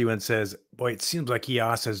comes to you and says, boy, it seems like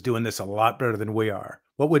EASA is doing this a lot better than we are.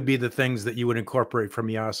 What would be the things that you would incorporate from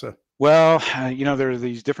EASA? Well, you know, there are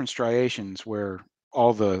these different striations where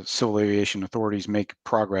all the civil aviation authorities make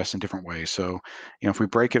progress in different ways. So, you know, if we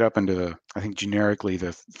break it up into I think generically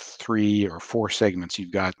the 3 or 4 segments,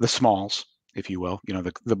 you've got the smalls, if you will, you know,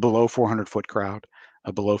 the below 400-foot crowd,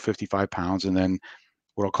 below 55 pounds, and then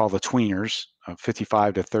what I'll call the tweeners,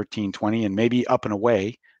 55 to 1320, and maybe up and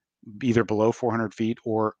away, either below 400 feet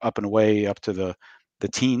or up and away up to the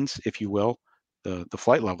teens, if you will, the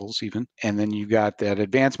flight levels even. And then you got that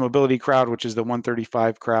advanced mobility crowd, which is the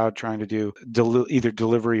 135 crowd trying to do either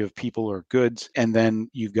delivery of people or goods. And then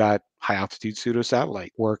you've got high altitude pseudo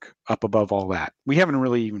satellite work up above all that. We haven't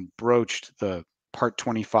really even broached the Part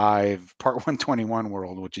 25, Part 121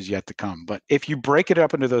 world, which is yet to come. But if you break it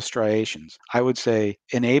up into those striations, I would say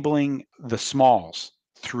enabling the smalls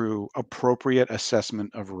through appropriate assessment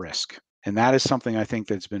of risk. And that is something I think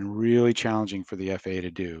that's been really challenging for the FAA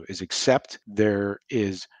to do, is accept there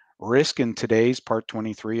is risk in today's Part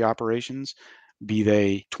 23 operations, be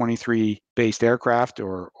they 23 based aircraft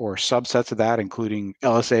or subsets of that, including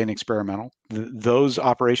LSA and experimental. Those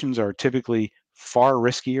operations are typically far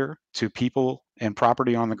riskier to people and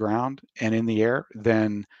property on the ground and in the air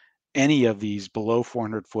than any of these below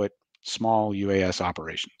 400-foot small UAS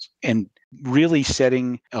operations. And really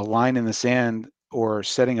setting a line in the sand or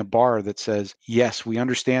setting a bar that says, yes, we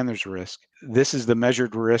understand there's risk. This is the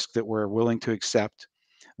measured risk that we're willing to accept.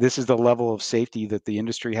 This is the level of safety that the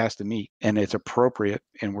industry has to meet, and it's appropriate.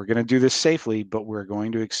 And we're going to do this safely, but we're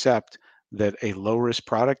going to accept that a low-risk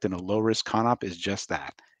product and a low-risk CONOP is just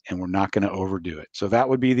that, and we're not going to overdo it. So that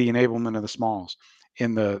would be the enablement of the smalls.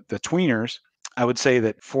 In the tweeners, I would say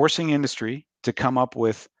that forcing industry to come up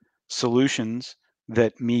with solutions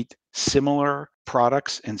that meet similar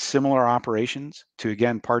products and similar operations to,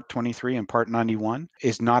 again, Part 23 and Part 91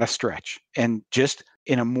 is not a stretch. And just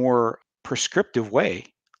in a more prescriptive way,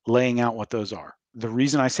 laying out what those are. The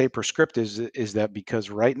reason I say prescriptive is that because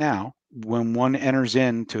right now, when one enters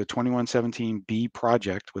into a 2117B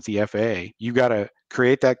project with the FAA, you got to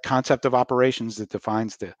create that concept of operations that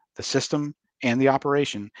defines the system and the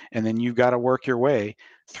operation. And then you've got to work your way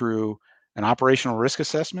through an operational risk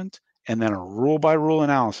assessment and then a rule by rule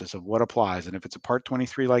analysis of what applies. And if it's a Part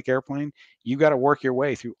 23 like airplane, you got to work your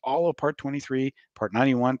way through all of Part 23, Part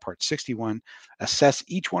 91, Part 61, assess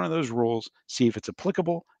each one of those rules, see if it's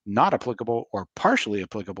applicable, not applicable, or partially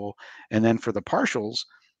applicable. And then for the partials,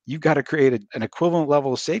 you've got to create an equivalent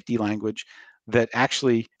level of safety language that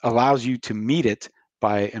actually allows you to meet it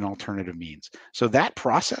by an alternative means. So that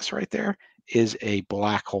process right there is a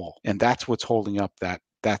black hole. And that's what's holding up that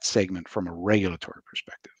segment from a regulatory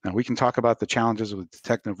perspective. Now, we can talk about the challenges with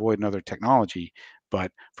detect and avoid and other technology,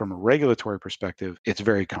 but from a regulatory perspective, it's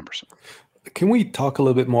very cumbersome. Can we talk a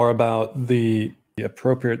little bit more about the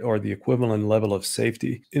appropriate or the equivalent level of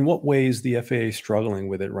safety? In what ways the FAA is struggling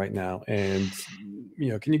with it right now? And,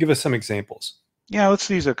 can you give us some examples? Yeah, let's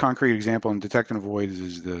use a concrete example, and detect and avoid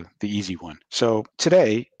is the easy one. So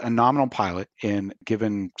today, a nominal pilot in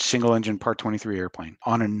given single engine Part 23 airplane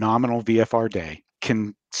on a nominal VFR day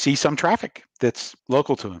can see some traffic that's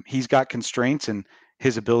local to him. He's got constraints in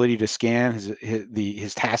his ability to scan,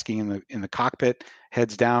 his tasking in the cockpit,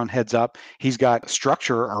 heads down, heads up. He's got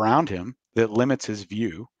structure around him that limits his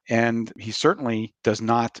view, and he certainly does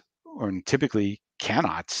not, or typically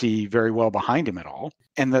cannot, see very well behind him at all.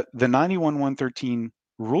 And the 91.113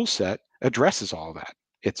 rule set addresses all of that.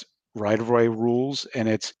 It's right-of-way rules, and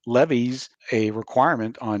it levies a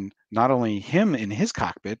requirement on not only him in his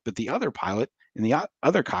cockpit, but the other pilot in the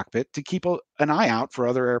other cockpit to keep an eye out for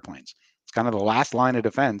other airplanes. It's kind of the last line of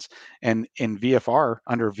defense. And in VFR,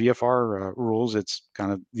 under VFR rules, it's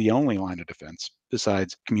kind of the only line of defense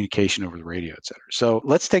besides communication over the radio, et cetera. So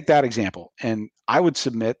let's take that example. And I would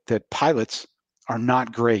submit that pilots are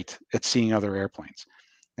not great at seeing other airplanes.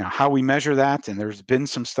 Now, how we measure that, and there's been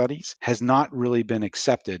some studies, has not really been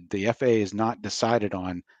accepted. The FAA has not decided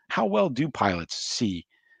on how well do pilots see.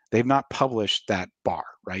 They've not published that bar,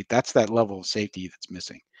 right? That's that level of safety that's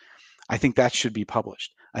missing. I think that should be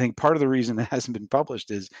published. I think part of the reason it hasn't been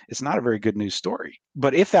published is it's not a very good news story.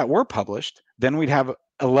 But if that were published, then we'd have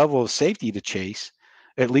a level of safety to chase,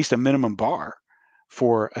 at least a minimum bar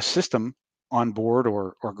for a system on board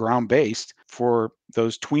or ground-based for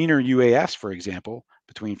those tweener UAS, for example,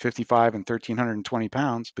 between 55 and 1,320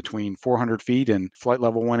 pounds, between 400 feet and flight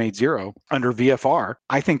level 180 under VFR.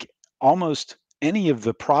 I think almost any of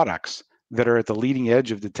the products that are at the leading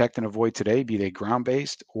edge of detect and avoid today, be they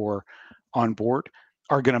ground-based or on board,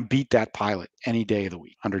 are going to beat that pilot any day of the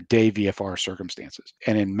week under day VFR circumstances.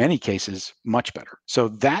 And in many cases, much better. So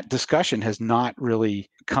that discussion has not really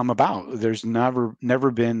come about. There's never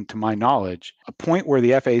been, to my knowledge, a point where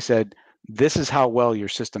the FAA said, this is how well your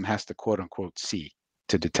system has to quote unquote see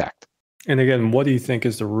to detect. And again, what do you think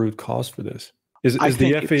is the root cause for this? Is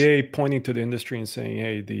the FAA pointing to the industry and saying,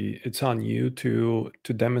 hey, it's on you to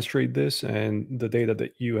demonstrate this, and the data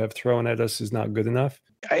that you have thrown at us is not good enough?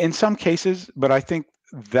 In some cases, but I think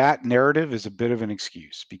that narrative is a bit of an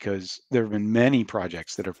excuse because there have been many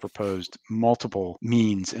projects that have proposed multiple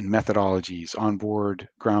means and methodologies, on board,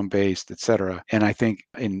 ground-based, et cetera. And I think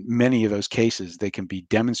in many of those cases, they can be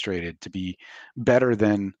demonstrated to be better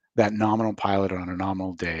than that nominal pilot on a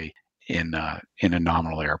nominal day in a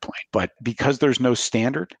nominal airplane. But because there's no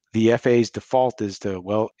standard, the FAA's default is to,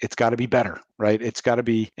 well, it's got to be better, right? It's got to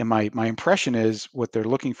be, and my impression is what they're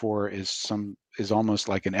looking for is almost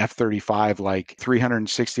like an F-35, like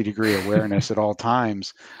 360-degree awareness at all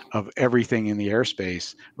times of everything in the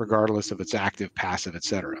airspace, regardless of its active, passive, et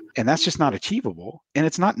cetera. And that's just not achievable, and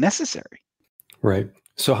it's not necessary. Right.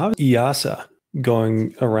 So how is EASA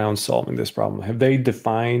going around solving this problem? Have they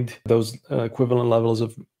defined those equivalent levels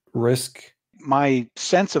of risk? My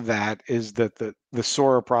sense of that is that the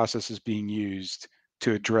SORA process is being used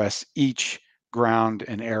to address each ground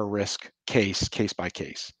and air risk case by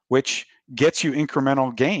case, which gets you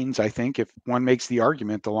incremental gains, I think, if one makes the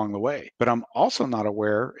argument along the way. But I'm also not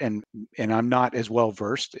aware, and I'm not as well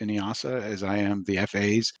versed in EASA as I am the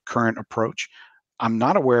FAA's current approach. I'm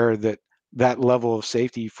not aware that level of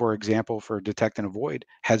safety, for example, for detect and avoid,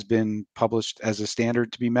 has been published as a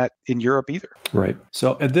standard to be met in Europe either. Right.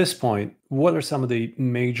 So at this point, what are some of the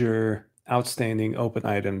major outstanding open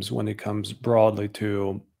items when it comes broadly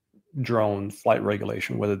to drone flight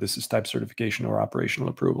regulation, whether this is type certification or operational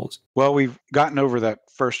approvals? Well, we've gotten over that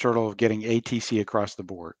first hurdle of getting ATC across the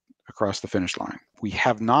board, across the finish line. We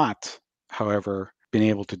have not however, been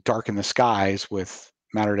able to darken the skies with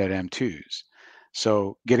Matternet M2s.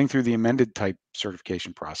 So getting through the amended type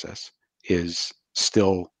certification process is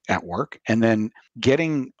still at work. And then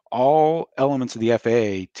getting all elements of the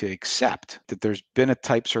FAA to accept that there's been a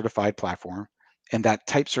type certified platform and that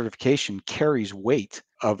type certification carries weight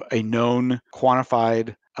of a known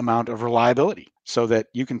quantified amount of reliability, so that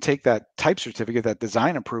you can take that type certificate, that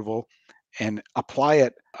design approval, and apply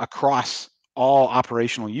it across all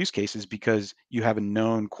operational use cases because you have a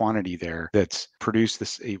known quantity there that's produced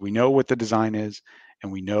this. We know what the design is,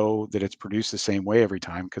 and we know that it's produced the same way every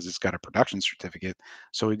time because it's got a production certificate.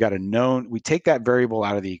 So we've got a known, we take that variable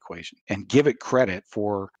out of the equation and give it credit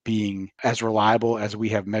for being as reliable as we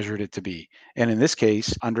have measured it to be. And in this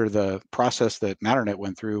case, under the process that Matternet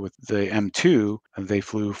went through with the M2, they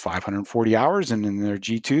flew 540 hours, and in their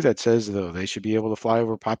G2 that says though they should be able to fly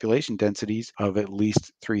over population densities of at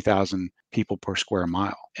least 3,000 people per square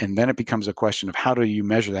mile. And then it becomes a question of how do you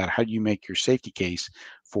measure that? How do you make your safety case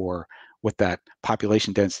for what that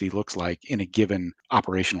population density looks like in a given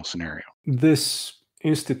operational scenario? This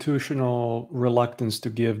institutional reluctance to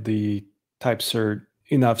give the type cert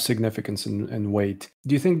enough significance and weight,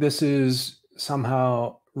 do you think this is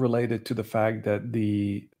somehow related to the fact that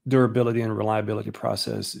the durability and reliability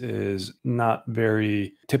process is not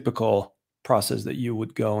very typical process that you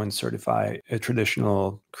would go and certify a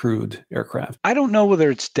traditional crewed aircraft? I don't know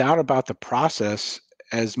whether it's doubt about the process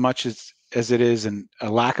as much as it is a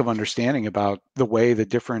lack of understanding about the way the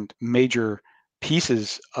different major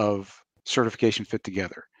pieces of certification fit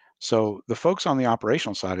together. So the folks on the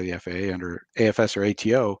operational side of the FAA under AFS or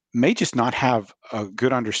ATO may just not have a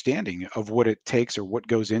good understanding of what it takes or what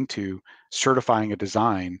goes into certifying a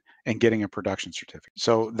design and getting a production certificate.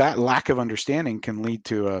 So that lack of understanding can lead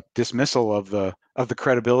to a dismissal of the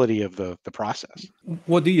credibility of the process.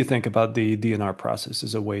 What do you think about the DNR process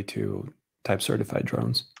as a way to type certified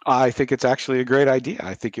drones? I think it's actually a great idea.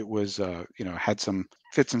 I think it was, had some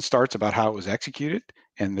fits and starts about how it was executed,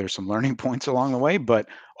 and there's some learning points along the way. But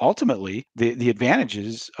ultimately, the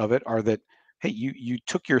advantages of it are that, hey, you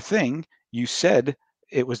took your thing, you said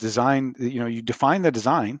it was designed, you define the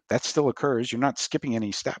design, that still occurs. You're not skipping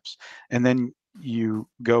any steps. And then you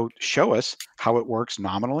go show us how it works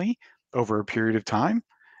nominally over a period of time.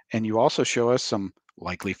 And you also show us some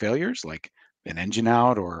likely failures like an engine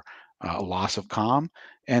out or a loss of comm,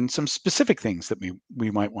 and some specific things that we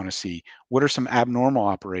might want to see. What are some abnormal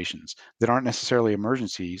operations that aren't necessarily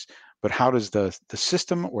emergencies, but how does the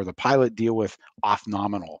system or the pilot deal with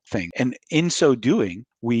off-nominal things? And in so doing,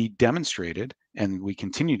 we demonstrated, and we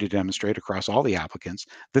continue to demonstrate across all the applicants,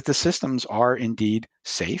 that the systems are indeed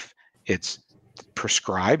safe. It's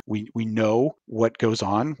prescribed. We know what goes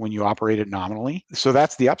on when you operate it nominally. So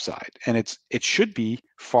that's the upside. And it should be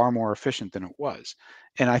far more efficient than it was.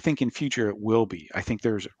 And I think in future it will be. I think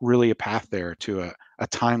there's really a path there to a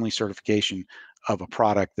timely certification of a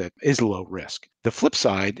product that is low risk. The flip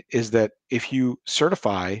side is that if you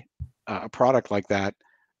certify a product like that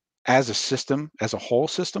as a system, as a whole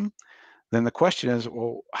system, then the question is,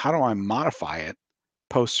 well, how do I modify it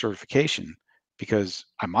post-certification? Because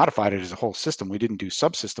I modified it as a whole system. We didn't do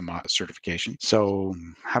subsystem certification. So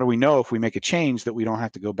how do we know if we make a change that we don't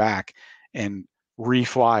have to go back and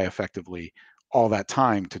refly effectively all that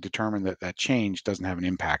time to determine that that change doesn't have an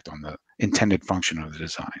impact on the intended function of the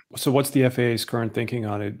design? So what's the FAA's current thinking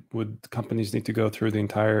on it? Would companies need to go through the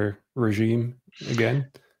entire regime again?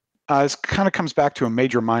 It kind of comes back to a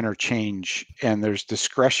major minor change, and there's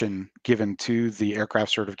discretion given to the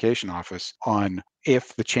aircraft certification office on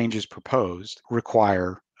if the changes proposed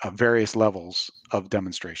require various levels of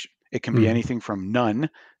demonstration. It can be anything from none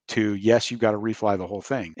to yes, you've got to refly the whole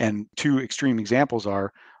thing. And two extreme examples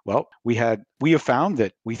are, well, we have found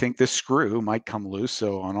that we think this screw might come loose.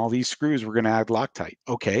 So on all these screws, we're going to add Loctite.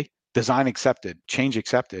 Okay. Design accepted, change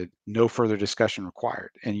accepted, no further discussion required.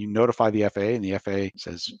 And you notify the FAA, and the FAA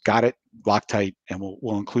says, got it, Loctite, and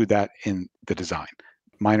we'll include that in the design.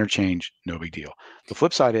 Minor change, no big deal. The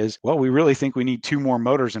flip side is, well, we really think we need 2 more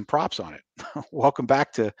motors and props on it. Welcome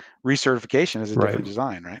back to recertification as a different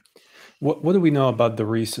design, right? What do we know about the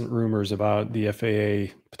recent rumors about the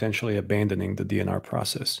FAA potentially abandoning the DNR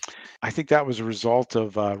process? I think that was a result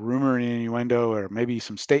of rumor and innuendo, or maybe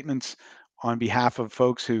some statements on behalf of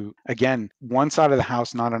folks who, again, one side of the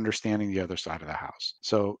house not understanding the other side of the house.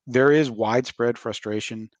 So there is widespread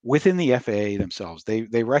frustration within the FAA themselves.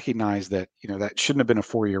 They recognize that that shouldn't have been a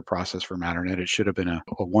 4-year process for Matternet. It should have been a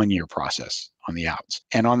 1-year process on the outs.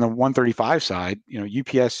 And on the 135 side,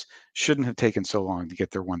 UPS shouldn't have taken so long to get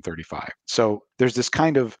their 135. So there's this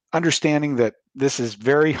kind of understanding that this is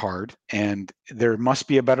very hard and there must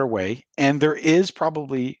be a better way. And there is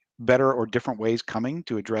probably better or different ways coming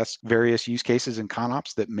to address various use cases and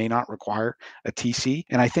ConOps that may not require a TC.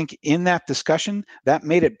 And I think in that discussion, that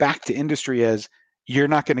made it back to industry as you're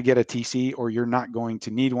not going to get a TC, or you're not going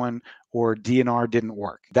to need one, or DNR didn't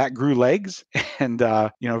work. That grew legs, and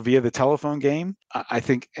via the telephone game, I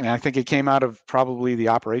think it came out of probably the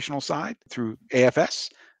operational side through AFS,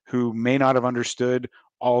 who may not have understood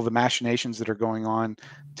all the machinations that are going on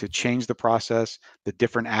to change the process, the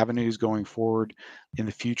different avenues going forward in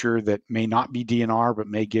the future that may not be DNR, but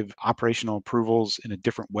may give operational approvals in a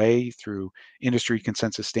different way through industry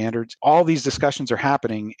consensus standards. All these discussions are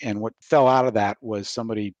happening, and what fell out of that was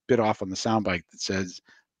somebody bit off on the soundbite that says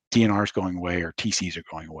DNR is going away or TCs are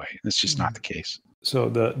going away. That's just not the case. So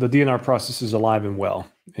the DNR process is alive and well,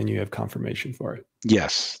 and you have confirmation for it.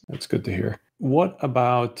 Yes. That's good to hear. What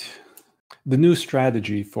about the new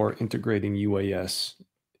strategy for integrating UAS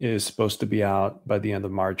is supposed to be out by the end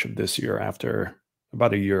of March of this year after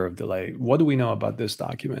about a year of delay. What do we know about this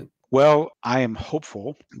document? Well, I am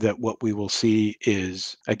hopeful that what we will see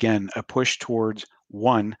is, again, a push towards,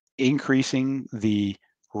 one, increasing the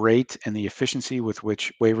rate and the efficiency with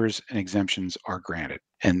which waivers and exemptions are granted.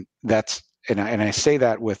 And I say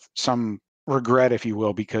that with some regret, if you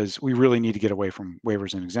will, because we really need to get away from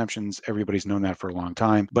waivers and exemptions. Everybody's known that for a long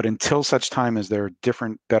time. But until such time as there are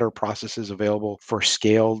different, better processes available for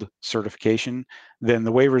scaled certification, then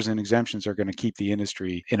the waivers and exemptions are going to keep the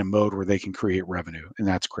industry in a mode where they can create revenue, and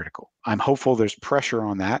that's critical. I'm hopeful there's pressure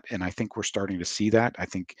on that, and I think we're starting to see that. I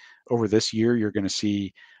think over this year, you're going to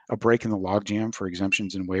see a break in the logjam for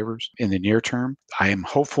exemptions and waivers in the near term. I am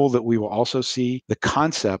hopeful that we will also see the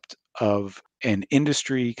concept of an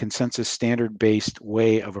industry consensus standard-based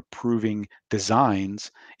way of approving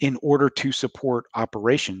designs in order to support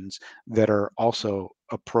operations that are also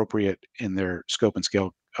appropriate in their scope and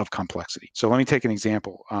scale of complexity. So let me take an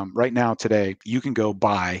example. Right now, today, you can go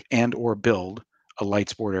buy and or build a light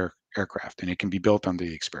sport aircraft, and it can be built under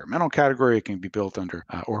the experimental category. It can be built under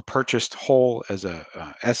or purchased whole as a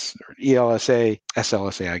S or ELSA.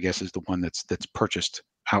 SLSA, I guess, is the one that's purchased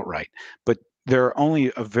outright. But there are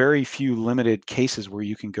only a very few limited cases where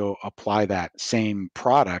you can go apply that same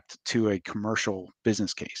product to a commercial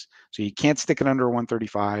business case. So you can't stick it under a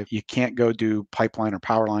 135. You can't go do pipeline or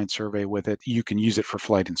power line survey with it. You can use it for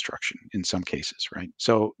flight instruction in some cases, right?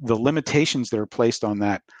 So the limitations that are placed on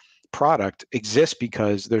that product exist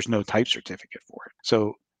because there's no type certificate for it.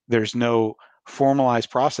 So there's no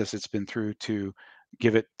formalized process it's been through to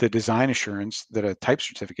give it the design assurance that a type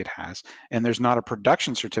certificate has. And there's not a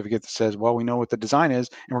production certificate that says, well, we know what the design is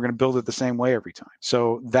and we're going to build it the same way every time.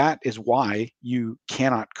 So that is why you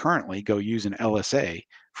cannot currently go use an LSA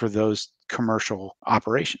for those commercial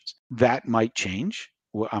operations. That might change.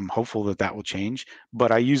 I'm hopeful that that will change,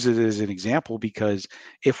 but I use it as an example because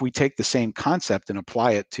if we take the same concept and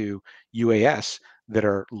apply it to UAS that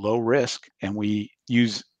are low risk, and we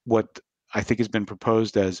use what I think has been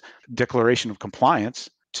proposed as declaration of compliance,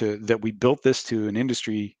 that we built this to an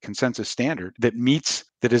industry consensus standard that meets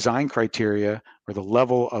the design criteria or the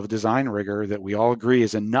level of design rigor that we all agree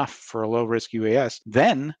is enough for a low risk UAS,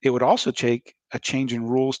 then it would also take a change in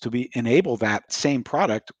rules to enable that same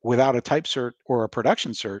product without a type cert or a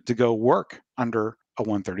production cert to go work under a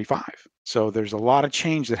 135. So there's a lot of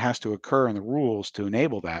change that has to occur in the rules to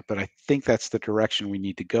enable that, but I think that's the direction we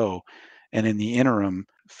need to go. And in the interim,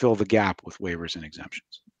 fill the gap with waivers and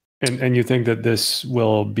exemptions. And you think that this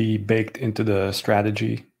will be baked into the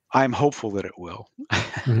strategy? I'm hopeful that it will.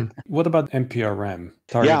 Mm-hmm. What about NPRM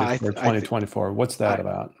targeted for 2024? What's that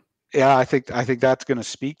about? Yeah, I think that's going to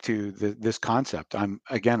speak to this concept. I'm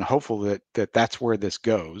again hopeful that that's where this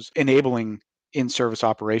goes, enabling in-service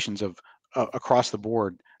operations of across the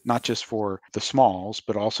board, not just for the smalls,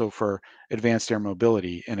 but also for advanced air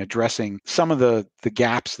mobility, and addressing some of the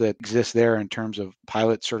gaps that exist there in terms of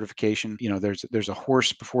pilot certification. You know, there's a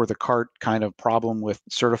horse before the cart kind of problem with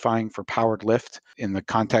certifying for powered lift in the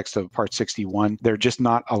context of Part 61. There are just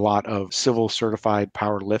not a lot of civil certified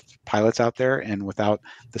powered lift pilots out there, and without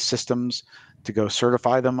the systems to go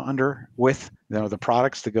certify them with, the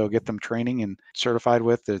products to go get them training and certified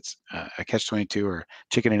with, it's a catch-22 or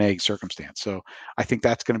chicken and egg circumstance. So I think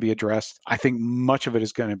that's going to be addressed. I think much of it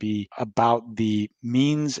is going to be about the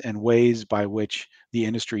means and ways by which the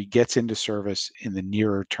industry gets into service in the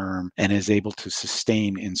nearer term and is able to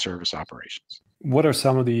sustain in-service operations. What are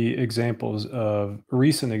some of the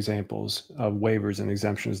recent examples of waivers and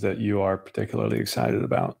exemptions that you are particularly excited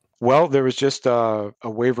about? Well, there was just a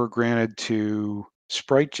waiver granted to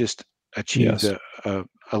Sprite, just achieved a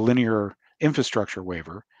linear infrastructure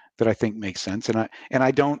waiver that I think makes sense. And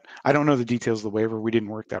I don't know the details of the waiver. We didn't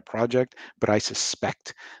work that project, but I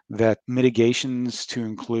suspect that mitigations to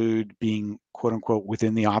include being quote unquote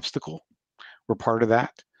within the obstacle were part of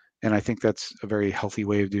that. And I think that's a very healthy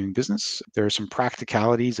way of doing business. There are some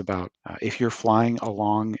practicalities about if you're flying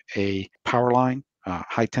along a power line,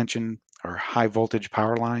 high tension or high voltage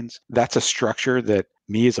power lines, that's a structure that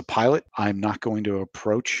me as a pilot, I'm not going to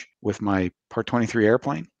approach with my Part 23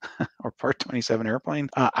 airplane or Part 27 airplane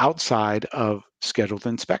outside of scheduled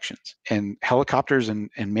inspections. And helicopters and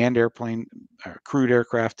manned airplane, crewed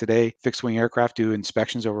aircraft today, fixed wing aircraft do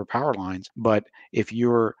inspections over power lines. But if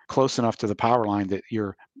you're close enough to the power line that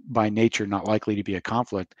you're by nature not likely to be a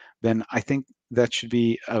conflict, then I think that should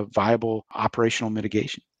be a viable operational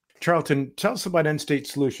mitigation. Charlton, tell us about End State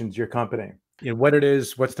Solutions, your company. What it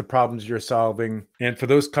is, what's the problems you're solving, and for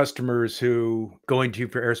those customers who going to you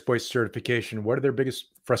for airspace certification, what are their biggest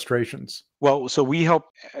frustrations? Well, so we help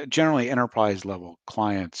generally enterprise level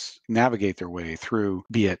clients navigate their way through,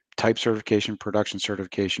 be it type certification, production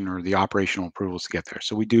certification, or the operational approvals to get there.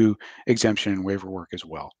 So we do exemption and waiver work as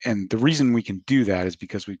well. And the reason we can do that is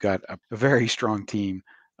because we've got a very strong team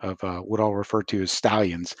of what I'll refer to as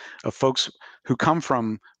stallions, of folks who come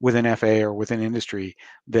from within FAA or within industry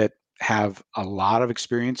that have a lot of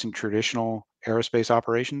experience in traditional aerospace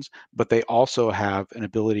operations, but they also have an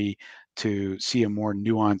ability to see a more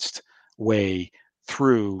nuanced way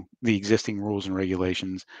through the existing rules and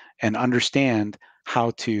regulations and understand how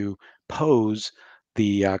to pose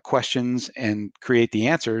the questions and create the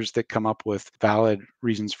answers that come up with valid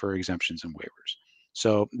reasons for exemptions and waivers.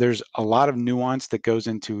 So there's a lot of nuance that goes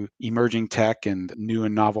into emerging tech and new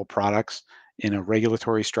and novel products in a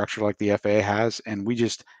regulatory structure like the FAA has, and we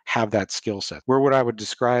just have that skill set. We're what I would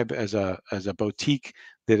describe as a boutique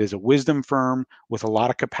that is a wisdom firm with a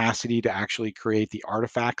lot of capacity to actually create the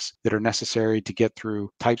artifacts that are necessary to get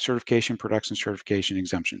through type certification, production certification,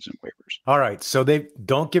 exemptions, and waivers. All right, so they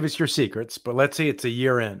don't give us your secrets, but let's say it's a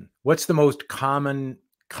year in. What's the most common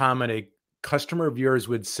a customer of yours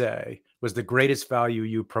would say was the greatest value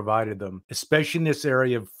you provided them, especially in this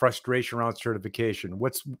area of frustration around certification?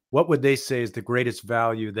 What would they say is the greatest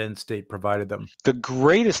value End State provided them? The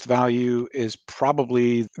greatest value is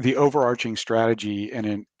probably the overarching strategy and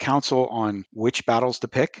in counsel on which battles to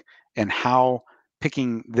pick and how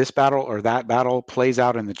picking this battle or that battle plays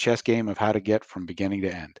out in the chess game of how to get from beginning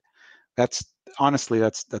to end. That's honestly,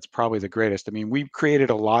 that's probably the greatest. I mean, we've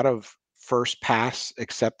created a lot of first pass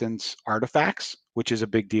acceptance artifacts, which is a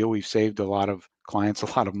big deal. We've saved a lot of clients a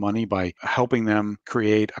lot of money by helping them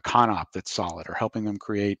create a ConOp that's solid or helping them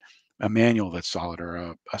create a manual that's solid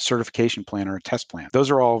or a certification plan or a test plan.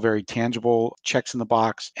 Those are all very tangible checks in the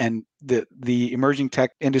box. And the emerging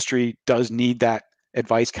tech industry does need that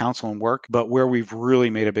advice, counsel, and work, but where we've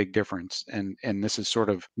really made a big difference, and this is sort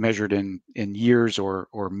of measured in years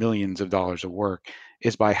or millions of dollars of work,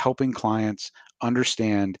 is by helping clients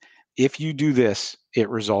understand if you do this, it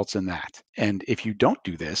results in that. And if you don't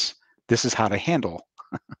do this, this is how to handle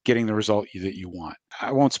getting the result that you want.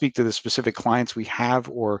 I won't speak to the specific clients we have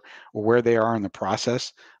or where they are in the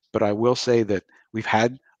process, but I will say that we've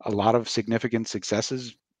had a lot of significant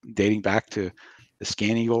successes dating back to the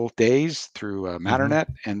ScanEagle days through Matternet,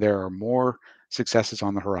 and there are more successes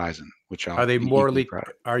on the horizon, which I'll be equally proud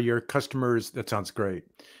of. Are your customers, that sounds great.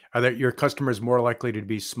 Your customers more likely to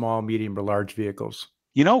be small, medium, or large vehicles?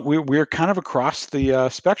 You know, we're kind of across the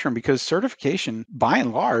spectrum because certification, by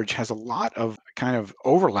and large, has a lot of kind of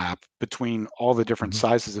overlap between all the different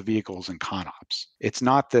sizes of vehicles and ConOps. It's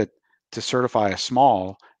not that to certify a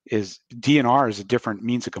small DNR is a different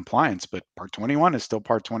means of compliance, but Part 21 is still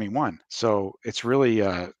Part 21. So it's really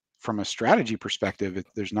from a strategy perspective,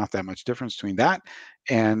 there's not that much difference between that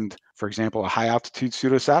and, for example, a high altitude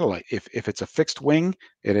pseudo satellite. If it's a fixed wing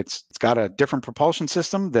and it's got a different propulsion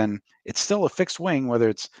system, then it's still a fixed wing, whether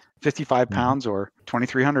it's 55 pounds or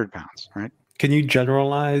 2,300 pounds, right? Can you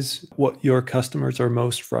generalize what your customers are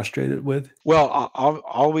most frustrated with? Well, I'll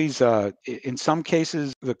always, in some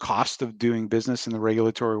cases, the cost of doing business in the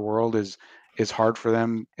regulatory world is hard for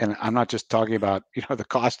them. And I'm not just talking about, the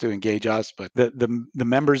cost to engage us, but the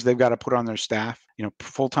members they've got to put on their staff,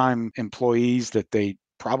 full-time employees that they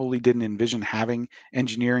probably didn't envision having,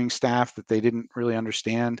 engineering staff that they didn't really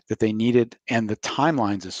understand that they needed. And the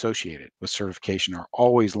timelines associated with certification are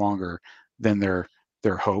always longer than their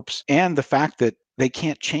hopes. And the fact that they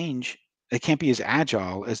can't change, they can't be as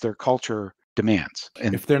agile as their culture demands.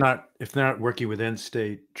 And if they're not working with End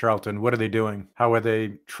State, Charlton, what are they doing? How are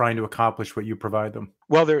they trying to accomplish what you provide them?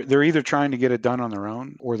 Well, they're either trying to get it done on their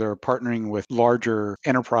own or they're partnering with larger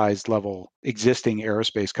enterprise level existing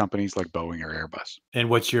aerospace companies like Boeing or Airbus. And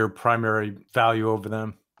what's your primary value over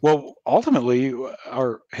them? Well, ultimately,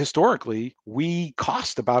 or historically, we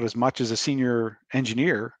cost about as much as a senior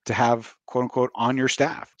engineer to have, quote unquote, on your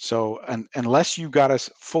staff. So unless you got us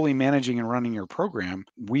fully managing and running your program,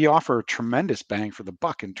 we offer a tremendous bang for the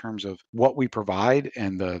buck in terms of what we provide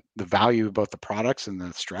and the value of both the products and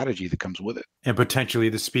the strategy that comes with it. And potentially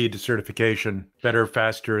the speed to certification better,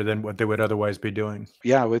 faster than what they would otherwise be doing.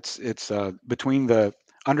 Yeah, it's between the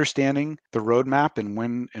understanding the roadmap and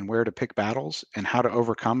when and where to pick battles and how to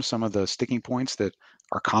overcome some of the sticking points that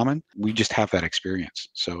are common. We just have that experience.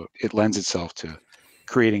 So it lends itself to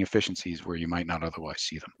creating efficiencies where you might not otherwise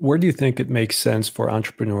see them. Where do you think it makes sense for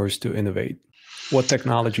entrepreneurs to innovate? What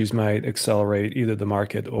technologies might accelerate either the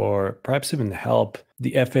market or perhaps even help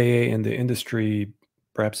the FAA and the industry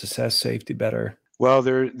perhaps assess safety better? Well,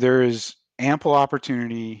 there is ample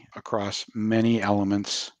opportunity across many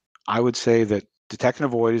elements. I would say that detect and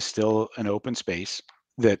avoid is still an open space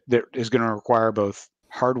that is going to require both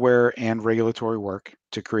hardware and regulatory work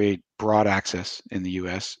to create broad access in the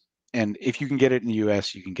US. And if you can get it in the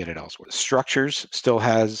US, you can get it elsewhere. Structures still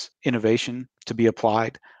has innovation to be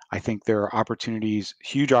applied. I think there are opportunities,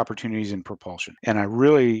 huge opportunities in propulsion. And I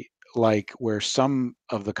really like where some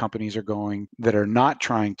of the companies are going that are not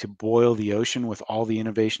trying to boil the ocean with all the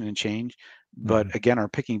innovation and change, but again, are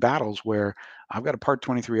picking battles where I've got a Part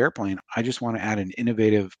 23 airplane. I just want to add an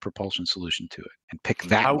innovative propulsion solution to it and pick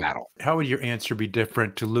that battle. How would your answer be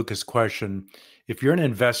different to Lucas' question? If you're an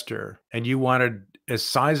investor and you wanted as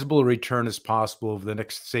sizable a return as possible over the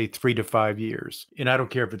next, say, 3 to 5 years, and I don't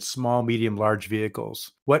care if it's small, medium, large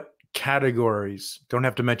vehicles, what categories, don't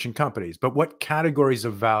have to mention companies, but what categories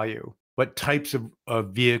of value, what types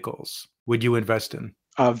of vehicles would you invest in?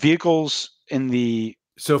 Vehicles in the...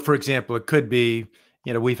 So, for example, it could be,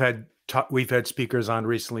 we've had speakers on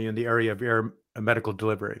recently in the area of air medical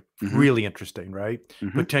delivery. Really interesting, right?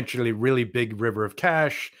 Potentially really big river of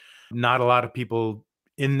cash. Not a lot of people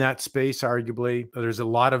in that space, arguably. There's a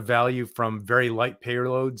lot of value from very light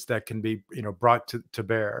payloads that can be, brought to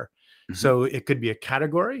bear. So it could be a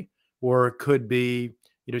category, or it could be,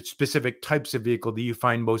 specific types of vehicle that you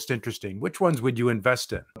find most interesting. Which ones would you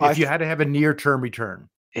invest in if you had to have a near-term return?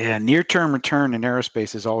 Yeah, near-term return in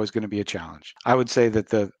aerospace is always going to be a challenge. I would say that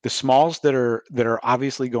the smalls that are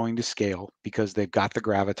obviously going to scale because they've got the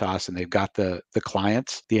gravitas and they've got the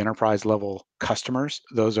clients, the enterprise level customers,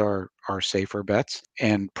 those are safer bets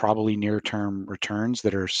and probably near-term returns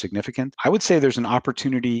that are significant. I would say there's an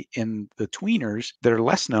opportunity in the tweeners that are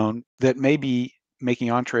less known that may be making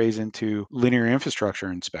entrees into linear infrastructure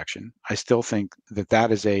inspection. I still think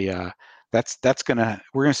that is a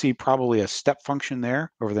we're gonna see probably a step function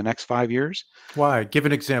there over the next 5 years. Why? Give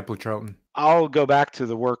an example, Charlton. I'll go back to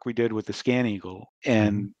the work we did with the Scan Eagle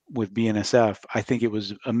and with BNSF. I think it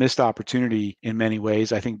was a missed opportunity in many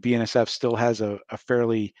ways. I think BNSF still has a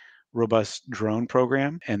fairly robust drone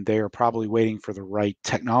program, and they are probably waiting for the right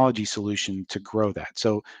technology solution to grow that.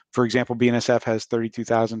 So, for example, BNSF has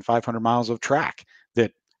 32,500 miles of track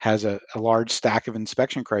that has a large stack of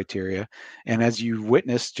inspection criteria. And as you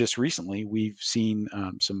witnessed just recently, we've seen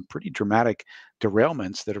some pretty dramatic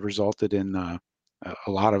derailments that have resulted in a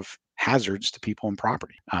lot of hazards to people and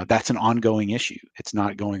property. That's an ongoing issue. It's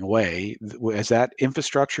not going away. As that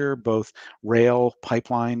infrastructure, both rail,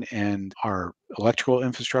 pipeline, and our electrical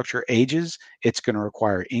infrastructure ages, it's going to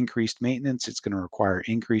require increased maintenance. It's going to require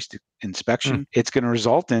increased inspection. It's going to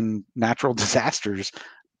result in natural disasters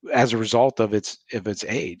as a result of its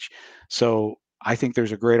age. So I think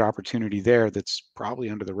there's a great opportunity there that's probably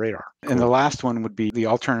under the radar. Cool. And the last one would be the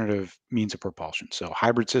alternative means of propulsion. So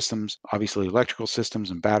hybrid systems, obviously electrical systems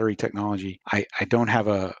and battery technology. I don't have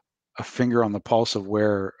a finger on the pulse of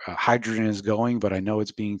where hydrogen is going, but I know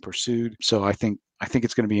it's being pursued. So I think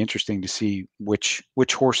it's going to be interesting to see which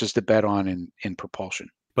horses to bet on in propulsion.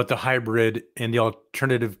 But the hybrid and the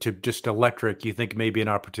alternative to just electric, you think may be an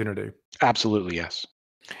opportunity? Absolutely, yes.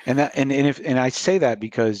 And I say that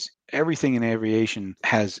because everything in aviation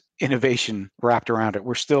has innovation wrapped around it.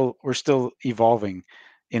 We're still evolving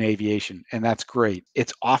in aviation, and that's great.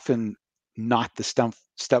 It's often not the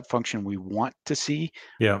step function we want to see.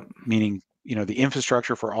 Yeah. Meaning, the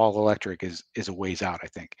infrastructure for all electric is a ways out, I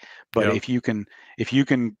think. But if you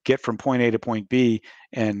can get from point A to point B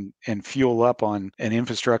and fuel up on an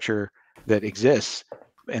infrastructure that exists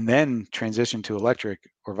and then transition to electric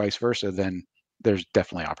or vice versa, then there's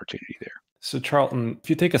definitely opportunity there. So Charlton, if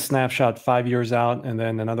you take a snapshot 5 years out and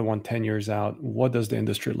then another one 10 years out, what does the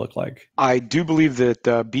industry look like? I do believe that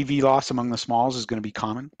BV loss among the smalls is going to be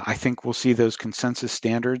common. I think we'll see those consensus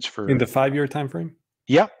standards for... In the 5-year time frame?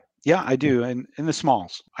 Yeah, I do. And in the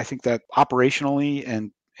smalls, I think that operationally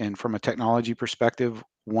and And from a technology perspective,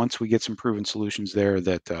 once we get some proven solutions there,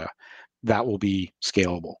 that will be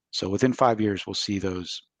scalable. So within 5 years, we'll see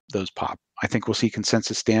those pop. I think we'll see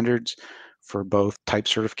consensus standards for both type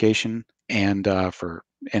certification and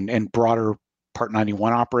and broader Part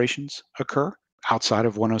 91 operations occur outside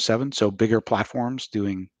of 107. So bigger platforms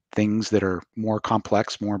doing things that are more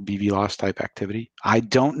complex, more BVLOS type activity. I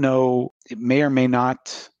don't know. That may or may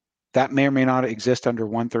not exist under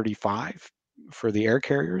 135 for the air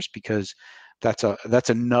carriers, because that's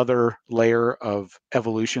another layer of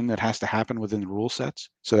evolution that has to happen within the rule sets.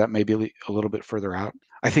 So that may be a little bit further out.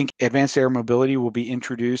 I think advanced air mobility will be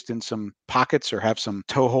introduced in some pockets or have some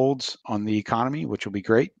toeholds on the economy, which will be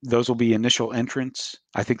great. Those will be initial entrants.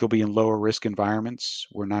 I think they'll be in lower risk environments.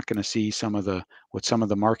 We're not going to see what some of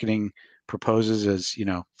the marketing proposes as,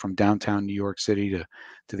 from downtown New York City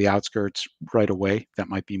to the outskirts right away. That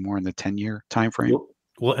might be more in the 10-year timeframe.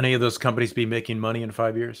 Will any of those companies be making money in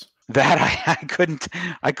 5 years? That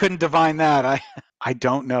I couldn't divine that. I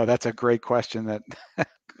don't know. That's a great question. That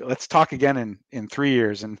let's talk again in 3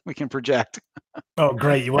 years and we can project. Oh,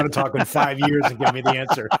 great. You want to talk in 5 years and give me the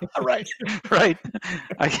answer. Right.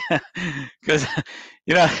 Because,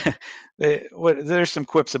 there's some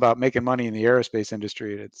quips about making money in the aerospace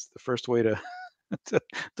industry. It's the first way to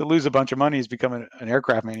lose a bunch of money is become an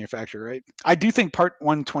aircraft manufacturer, right? I do think Part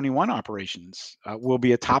 121 operations will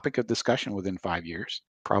be a topic of discussion within 5 years.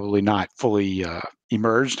 Probably not fully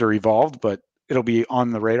emerged or evolved, but it'll be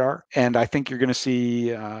on the radar. And I think you're going to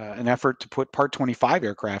see an effort to put Part 25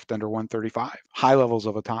 aircraft under 135, high levels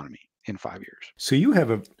of autonomy in 5 years. So you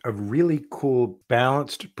have a really cool,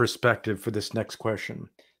 balanced perspective for this next question.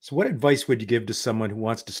 So what advice would you give to someone who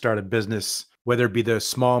wants to start a business, whether it be the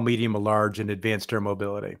small, medium, or large in advanced air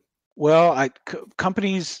mobility? Well,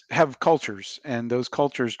 companies have cultures, and those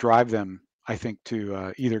cultures drive them, I think,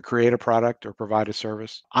 to either create a product or provide a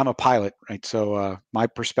service. I'm a pilot, right? So my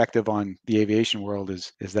perspective on the aviation world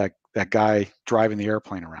is that guy driving the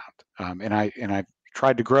airplane around, and I've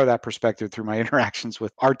tried to grow that perspective through my interactions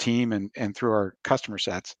with our team and through our customer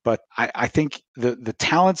sets. But I think the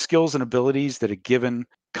talent, skills, and abilities that a given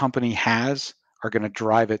company has are going to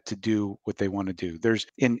drive it to do what they want to do. There's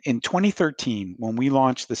in 2013, when we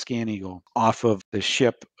launched the Scan Eagle off of the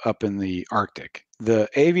ship up in the Arctic, the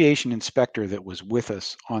aviation inspector that was with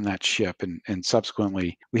us on that ship, and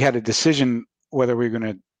subsequently we had a decision whether we were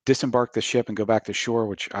going to disembark the ship and go back to shore,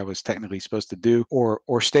 which I was technically supposed to do, or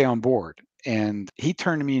stay on board. And he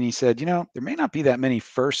turned to me and he said, there may not be that many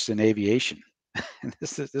firsts in aviation. And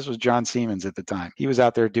this was John Siemens at the time. He was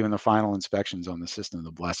out there doing the final inspections on the System, the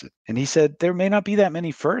Blessed. And he said, there may not be that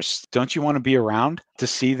many firsts. Don't you want to be around to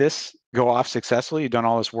see this go off successfully? You've done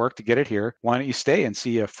all this work to get it here. Why don't you stay and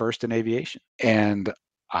see a first in aviation? And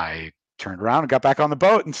I turned around and got back on the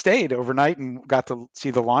boat and stayed overnight and got to see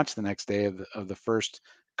the launch the next day of the first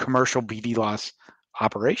commercial BVLOS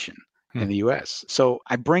operation in the US. So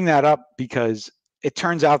I bring that up because it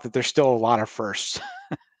turns out that there's still a lot of firsts.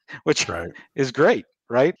 Which is great,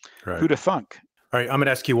 right? Who'd have thunk? All right, I'm going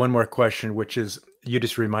to ask you one more question, which is, you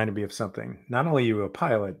just reminded me of something. Not only are you a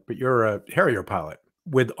pilot, but you're a Harrier pilot.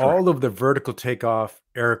 With all of the vertical takeoff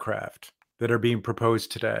aircraft that are being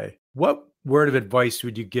proposed today, what word of advice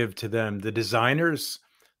would you give to them, the designers,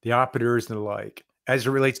 the operators, and the like, as it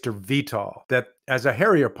relates to VTOL, that as a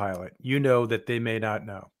Harrier pilot, that they may not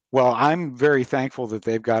know? Well, I'm very thankful that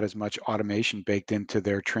they've got as much automation baked into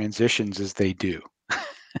their transitions as they do.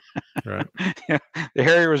 Right. The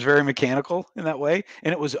Harrier was very mechanical in that way,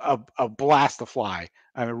 and it was a blast to fly.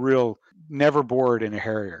 I'm never bored in a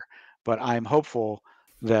Harrier, but I'm hopeful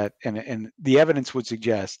that, and the evidence would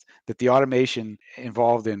suggest that the automation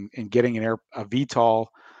involved in getting a VTOL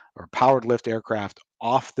or powered lift aircraft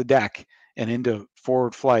off the deck and into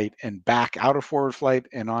forward flight and back out of forward flight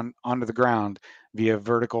and onto the ground via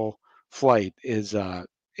vertical flight is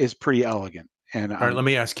pretty elegant. And all right, let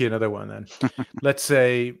me ask you another one then. Let's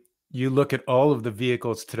say you look at all of the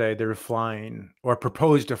vehicles today that are flying or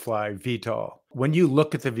proposed to fly VTOL. When you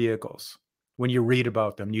look at the vehicles, when you read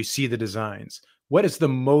about them, you see the designs, what is the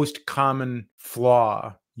most common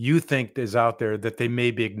flaw you think is out there that they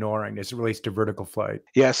may be ignoring as it relates to vertical flight?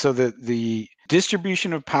 Yeah, so the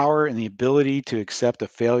distribution of power and the ability to accept a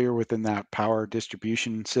failure within that power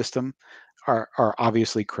distribution system are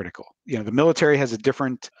obviously critical. The military has a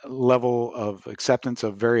different level of acceptance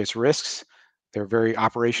of various risks. They're very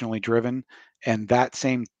operationally driven, and that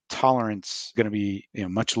same tolerance is going to be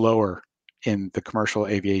much lower in the commercial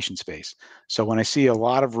aviation space. So when I see a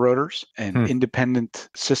lot of rotors and independent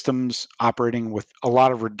systems operating with a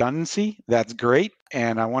lot of redundancy, that's great.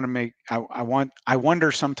 And I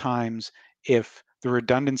wonder sometimes if the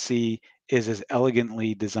redundancy is as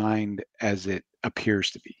elegantly designed as it appears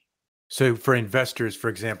to be. So for investors, for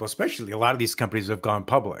example, especially a lot of these companies have gone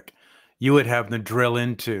public, you would have them drill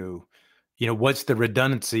into, what's the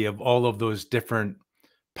redundancy of all of those different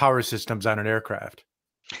power systems on an aircraft?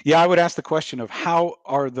 Yeah, I would ask the question of how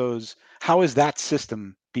is that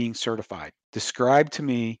system being certified? Describe to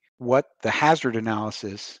me what the hazard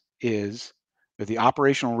analysis is, or the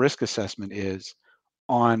operational risk assessment is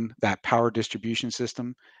on that power distribution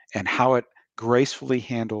system, and how it gracefully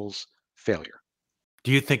handles failure.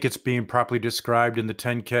 Do you think it's being properly described in the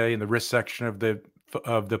 10K and the risk section of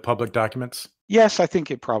the public documents? Yes, I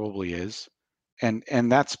think it probably is.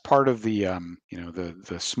 And that's part of the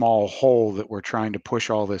the small hole that we're trying to push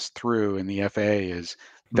all this through in the FAA is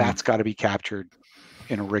that's got to be captured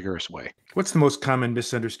in a rigorous way. What's the most common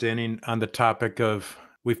misunderstanding on the topic of,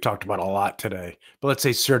 we've talked about a lot today, but let's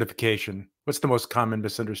say certification? What's the most common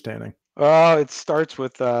misunderstanding? It starts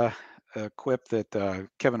with a quip that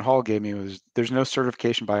Kevin Hall gave me, was there's no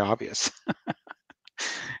certification by obvious.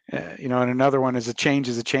 And another one is a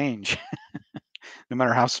change, no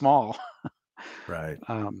matter how small. Right.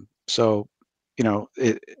 So,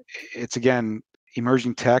 it's again,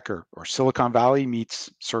 emerging tech or Silicon Valley meets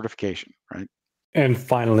certification, right? And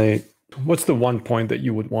finally, what's the one point that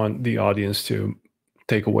you would want the audience to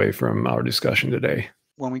take away from our discussion today?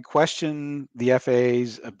 When we question the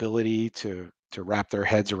FAA's ability to wrap their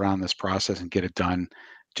heads around this process and get it done,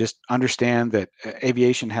 just understand that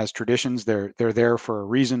aviation has traditions. They're there for a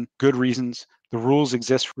reason, good reasons. The rules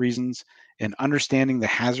exist for reasons, and understanding the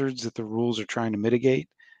hazards that the rules are trying to mitigate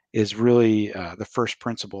is really the first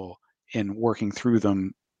principle in working through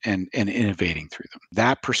them and innovating through them.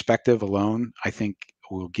 That perspective alone, I think,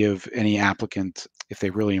 will give any applicant, if they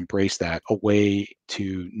really embrace that, a way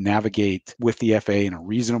to navigate with the FAA in a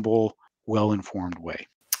reasonable, well-informed way.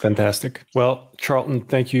 Fantastic. Well, Charlton,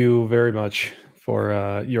 thank you very much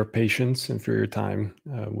for your patience and for your time.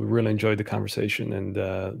 We really enjoyed the conversation and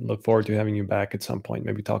look forward to having you back at some point.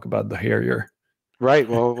 Maybe talk about the Harrier. Right.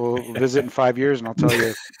 Well, we'll visit in 5 years and I'll tell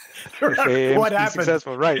you if what happened.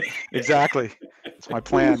 Successful. Right. Exactly. That's my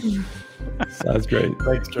plan. Sounds great.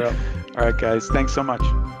 Thanks, Charles. All right, guys. Thanks so much.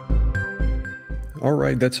 All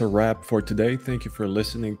right, that's a wrap for today. Thank you for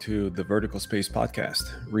listening to the Vertical Space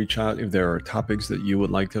Podcast. Reach out if there are topics that you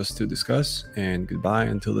would like us to discuss, and goodbye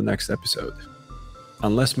until the next episode.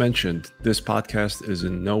 Unless mentioned, this podcast is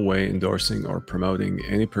in no way endorsing or promoting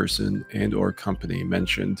any person and or company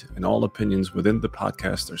mentioned, and all opinions within the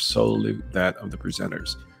podcast are solely that of the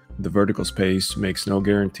presenters. The Vertical Space makes no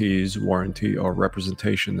guarantees, warranty, or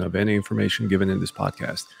representation of any information given in this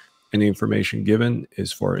podcast. Any information given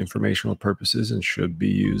is for informational purposes and should be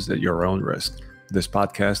used at your own risk. This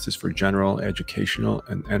podcast is for general, educational,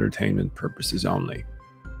 and entertainment purposes only.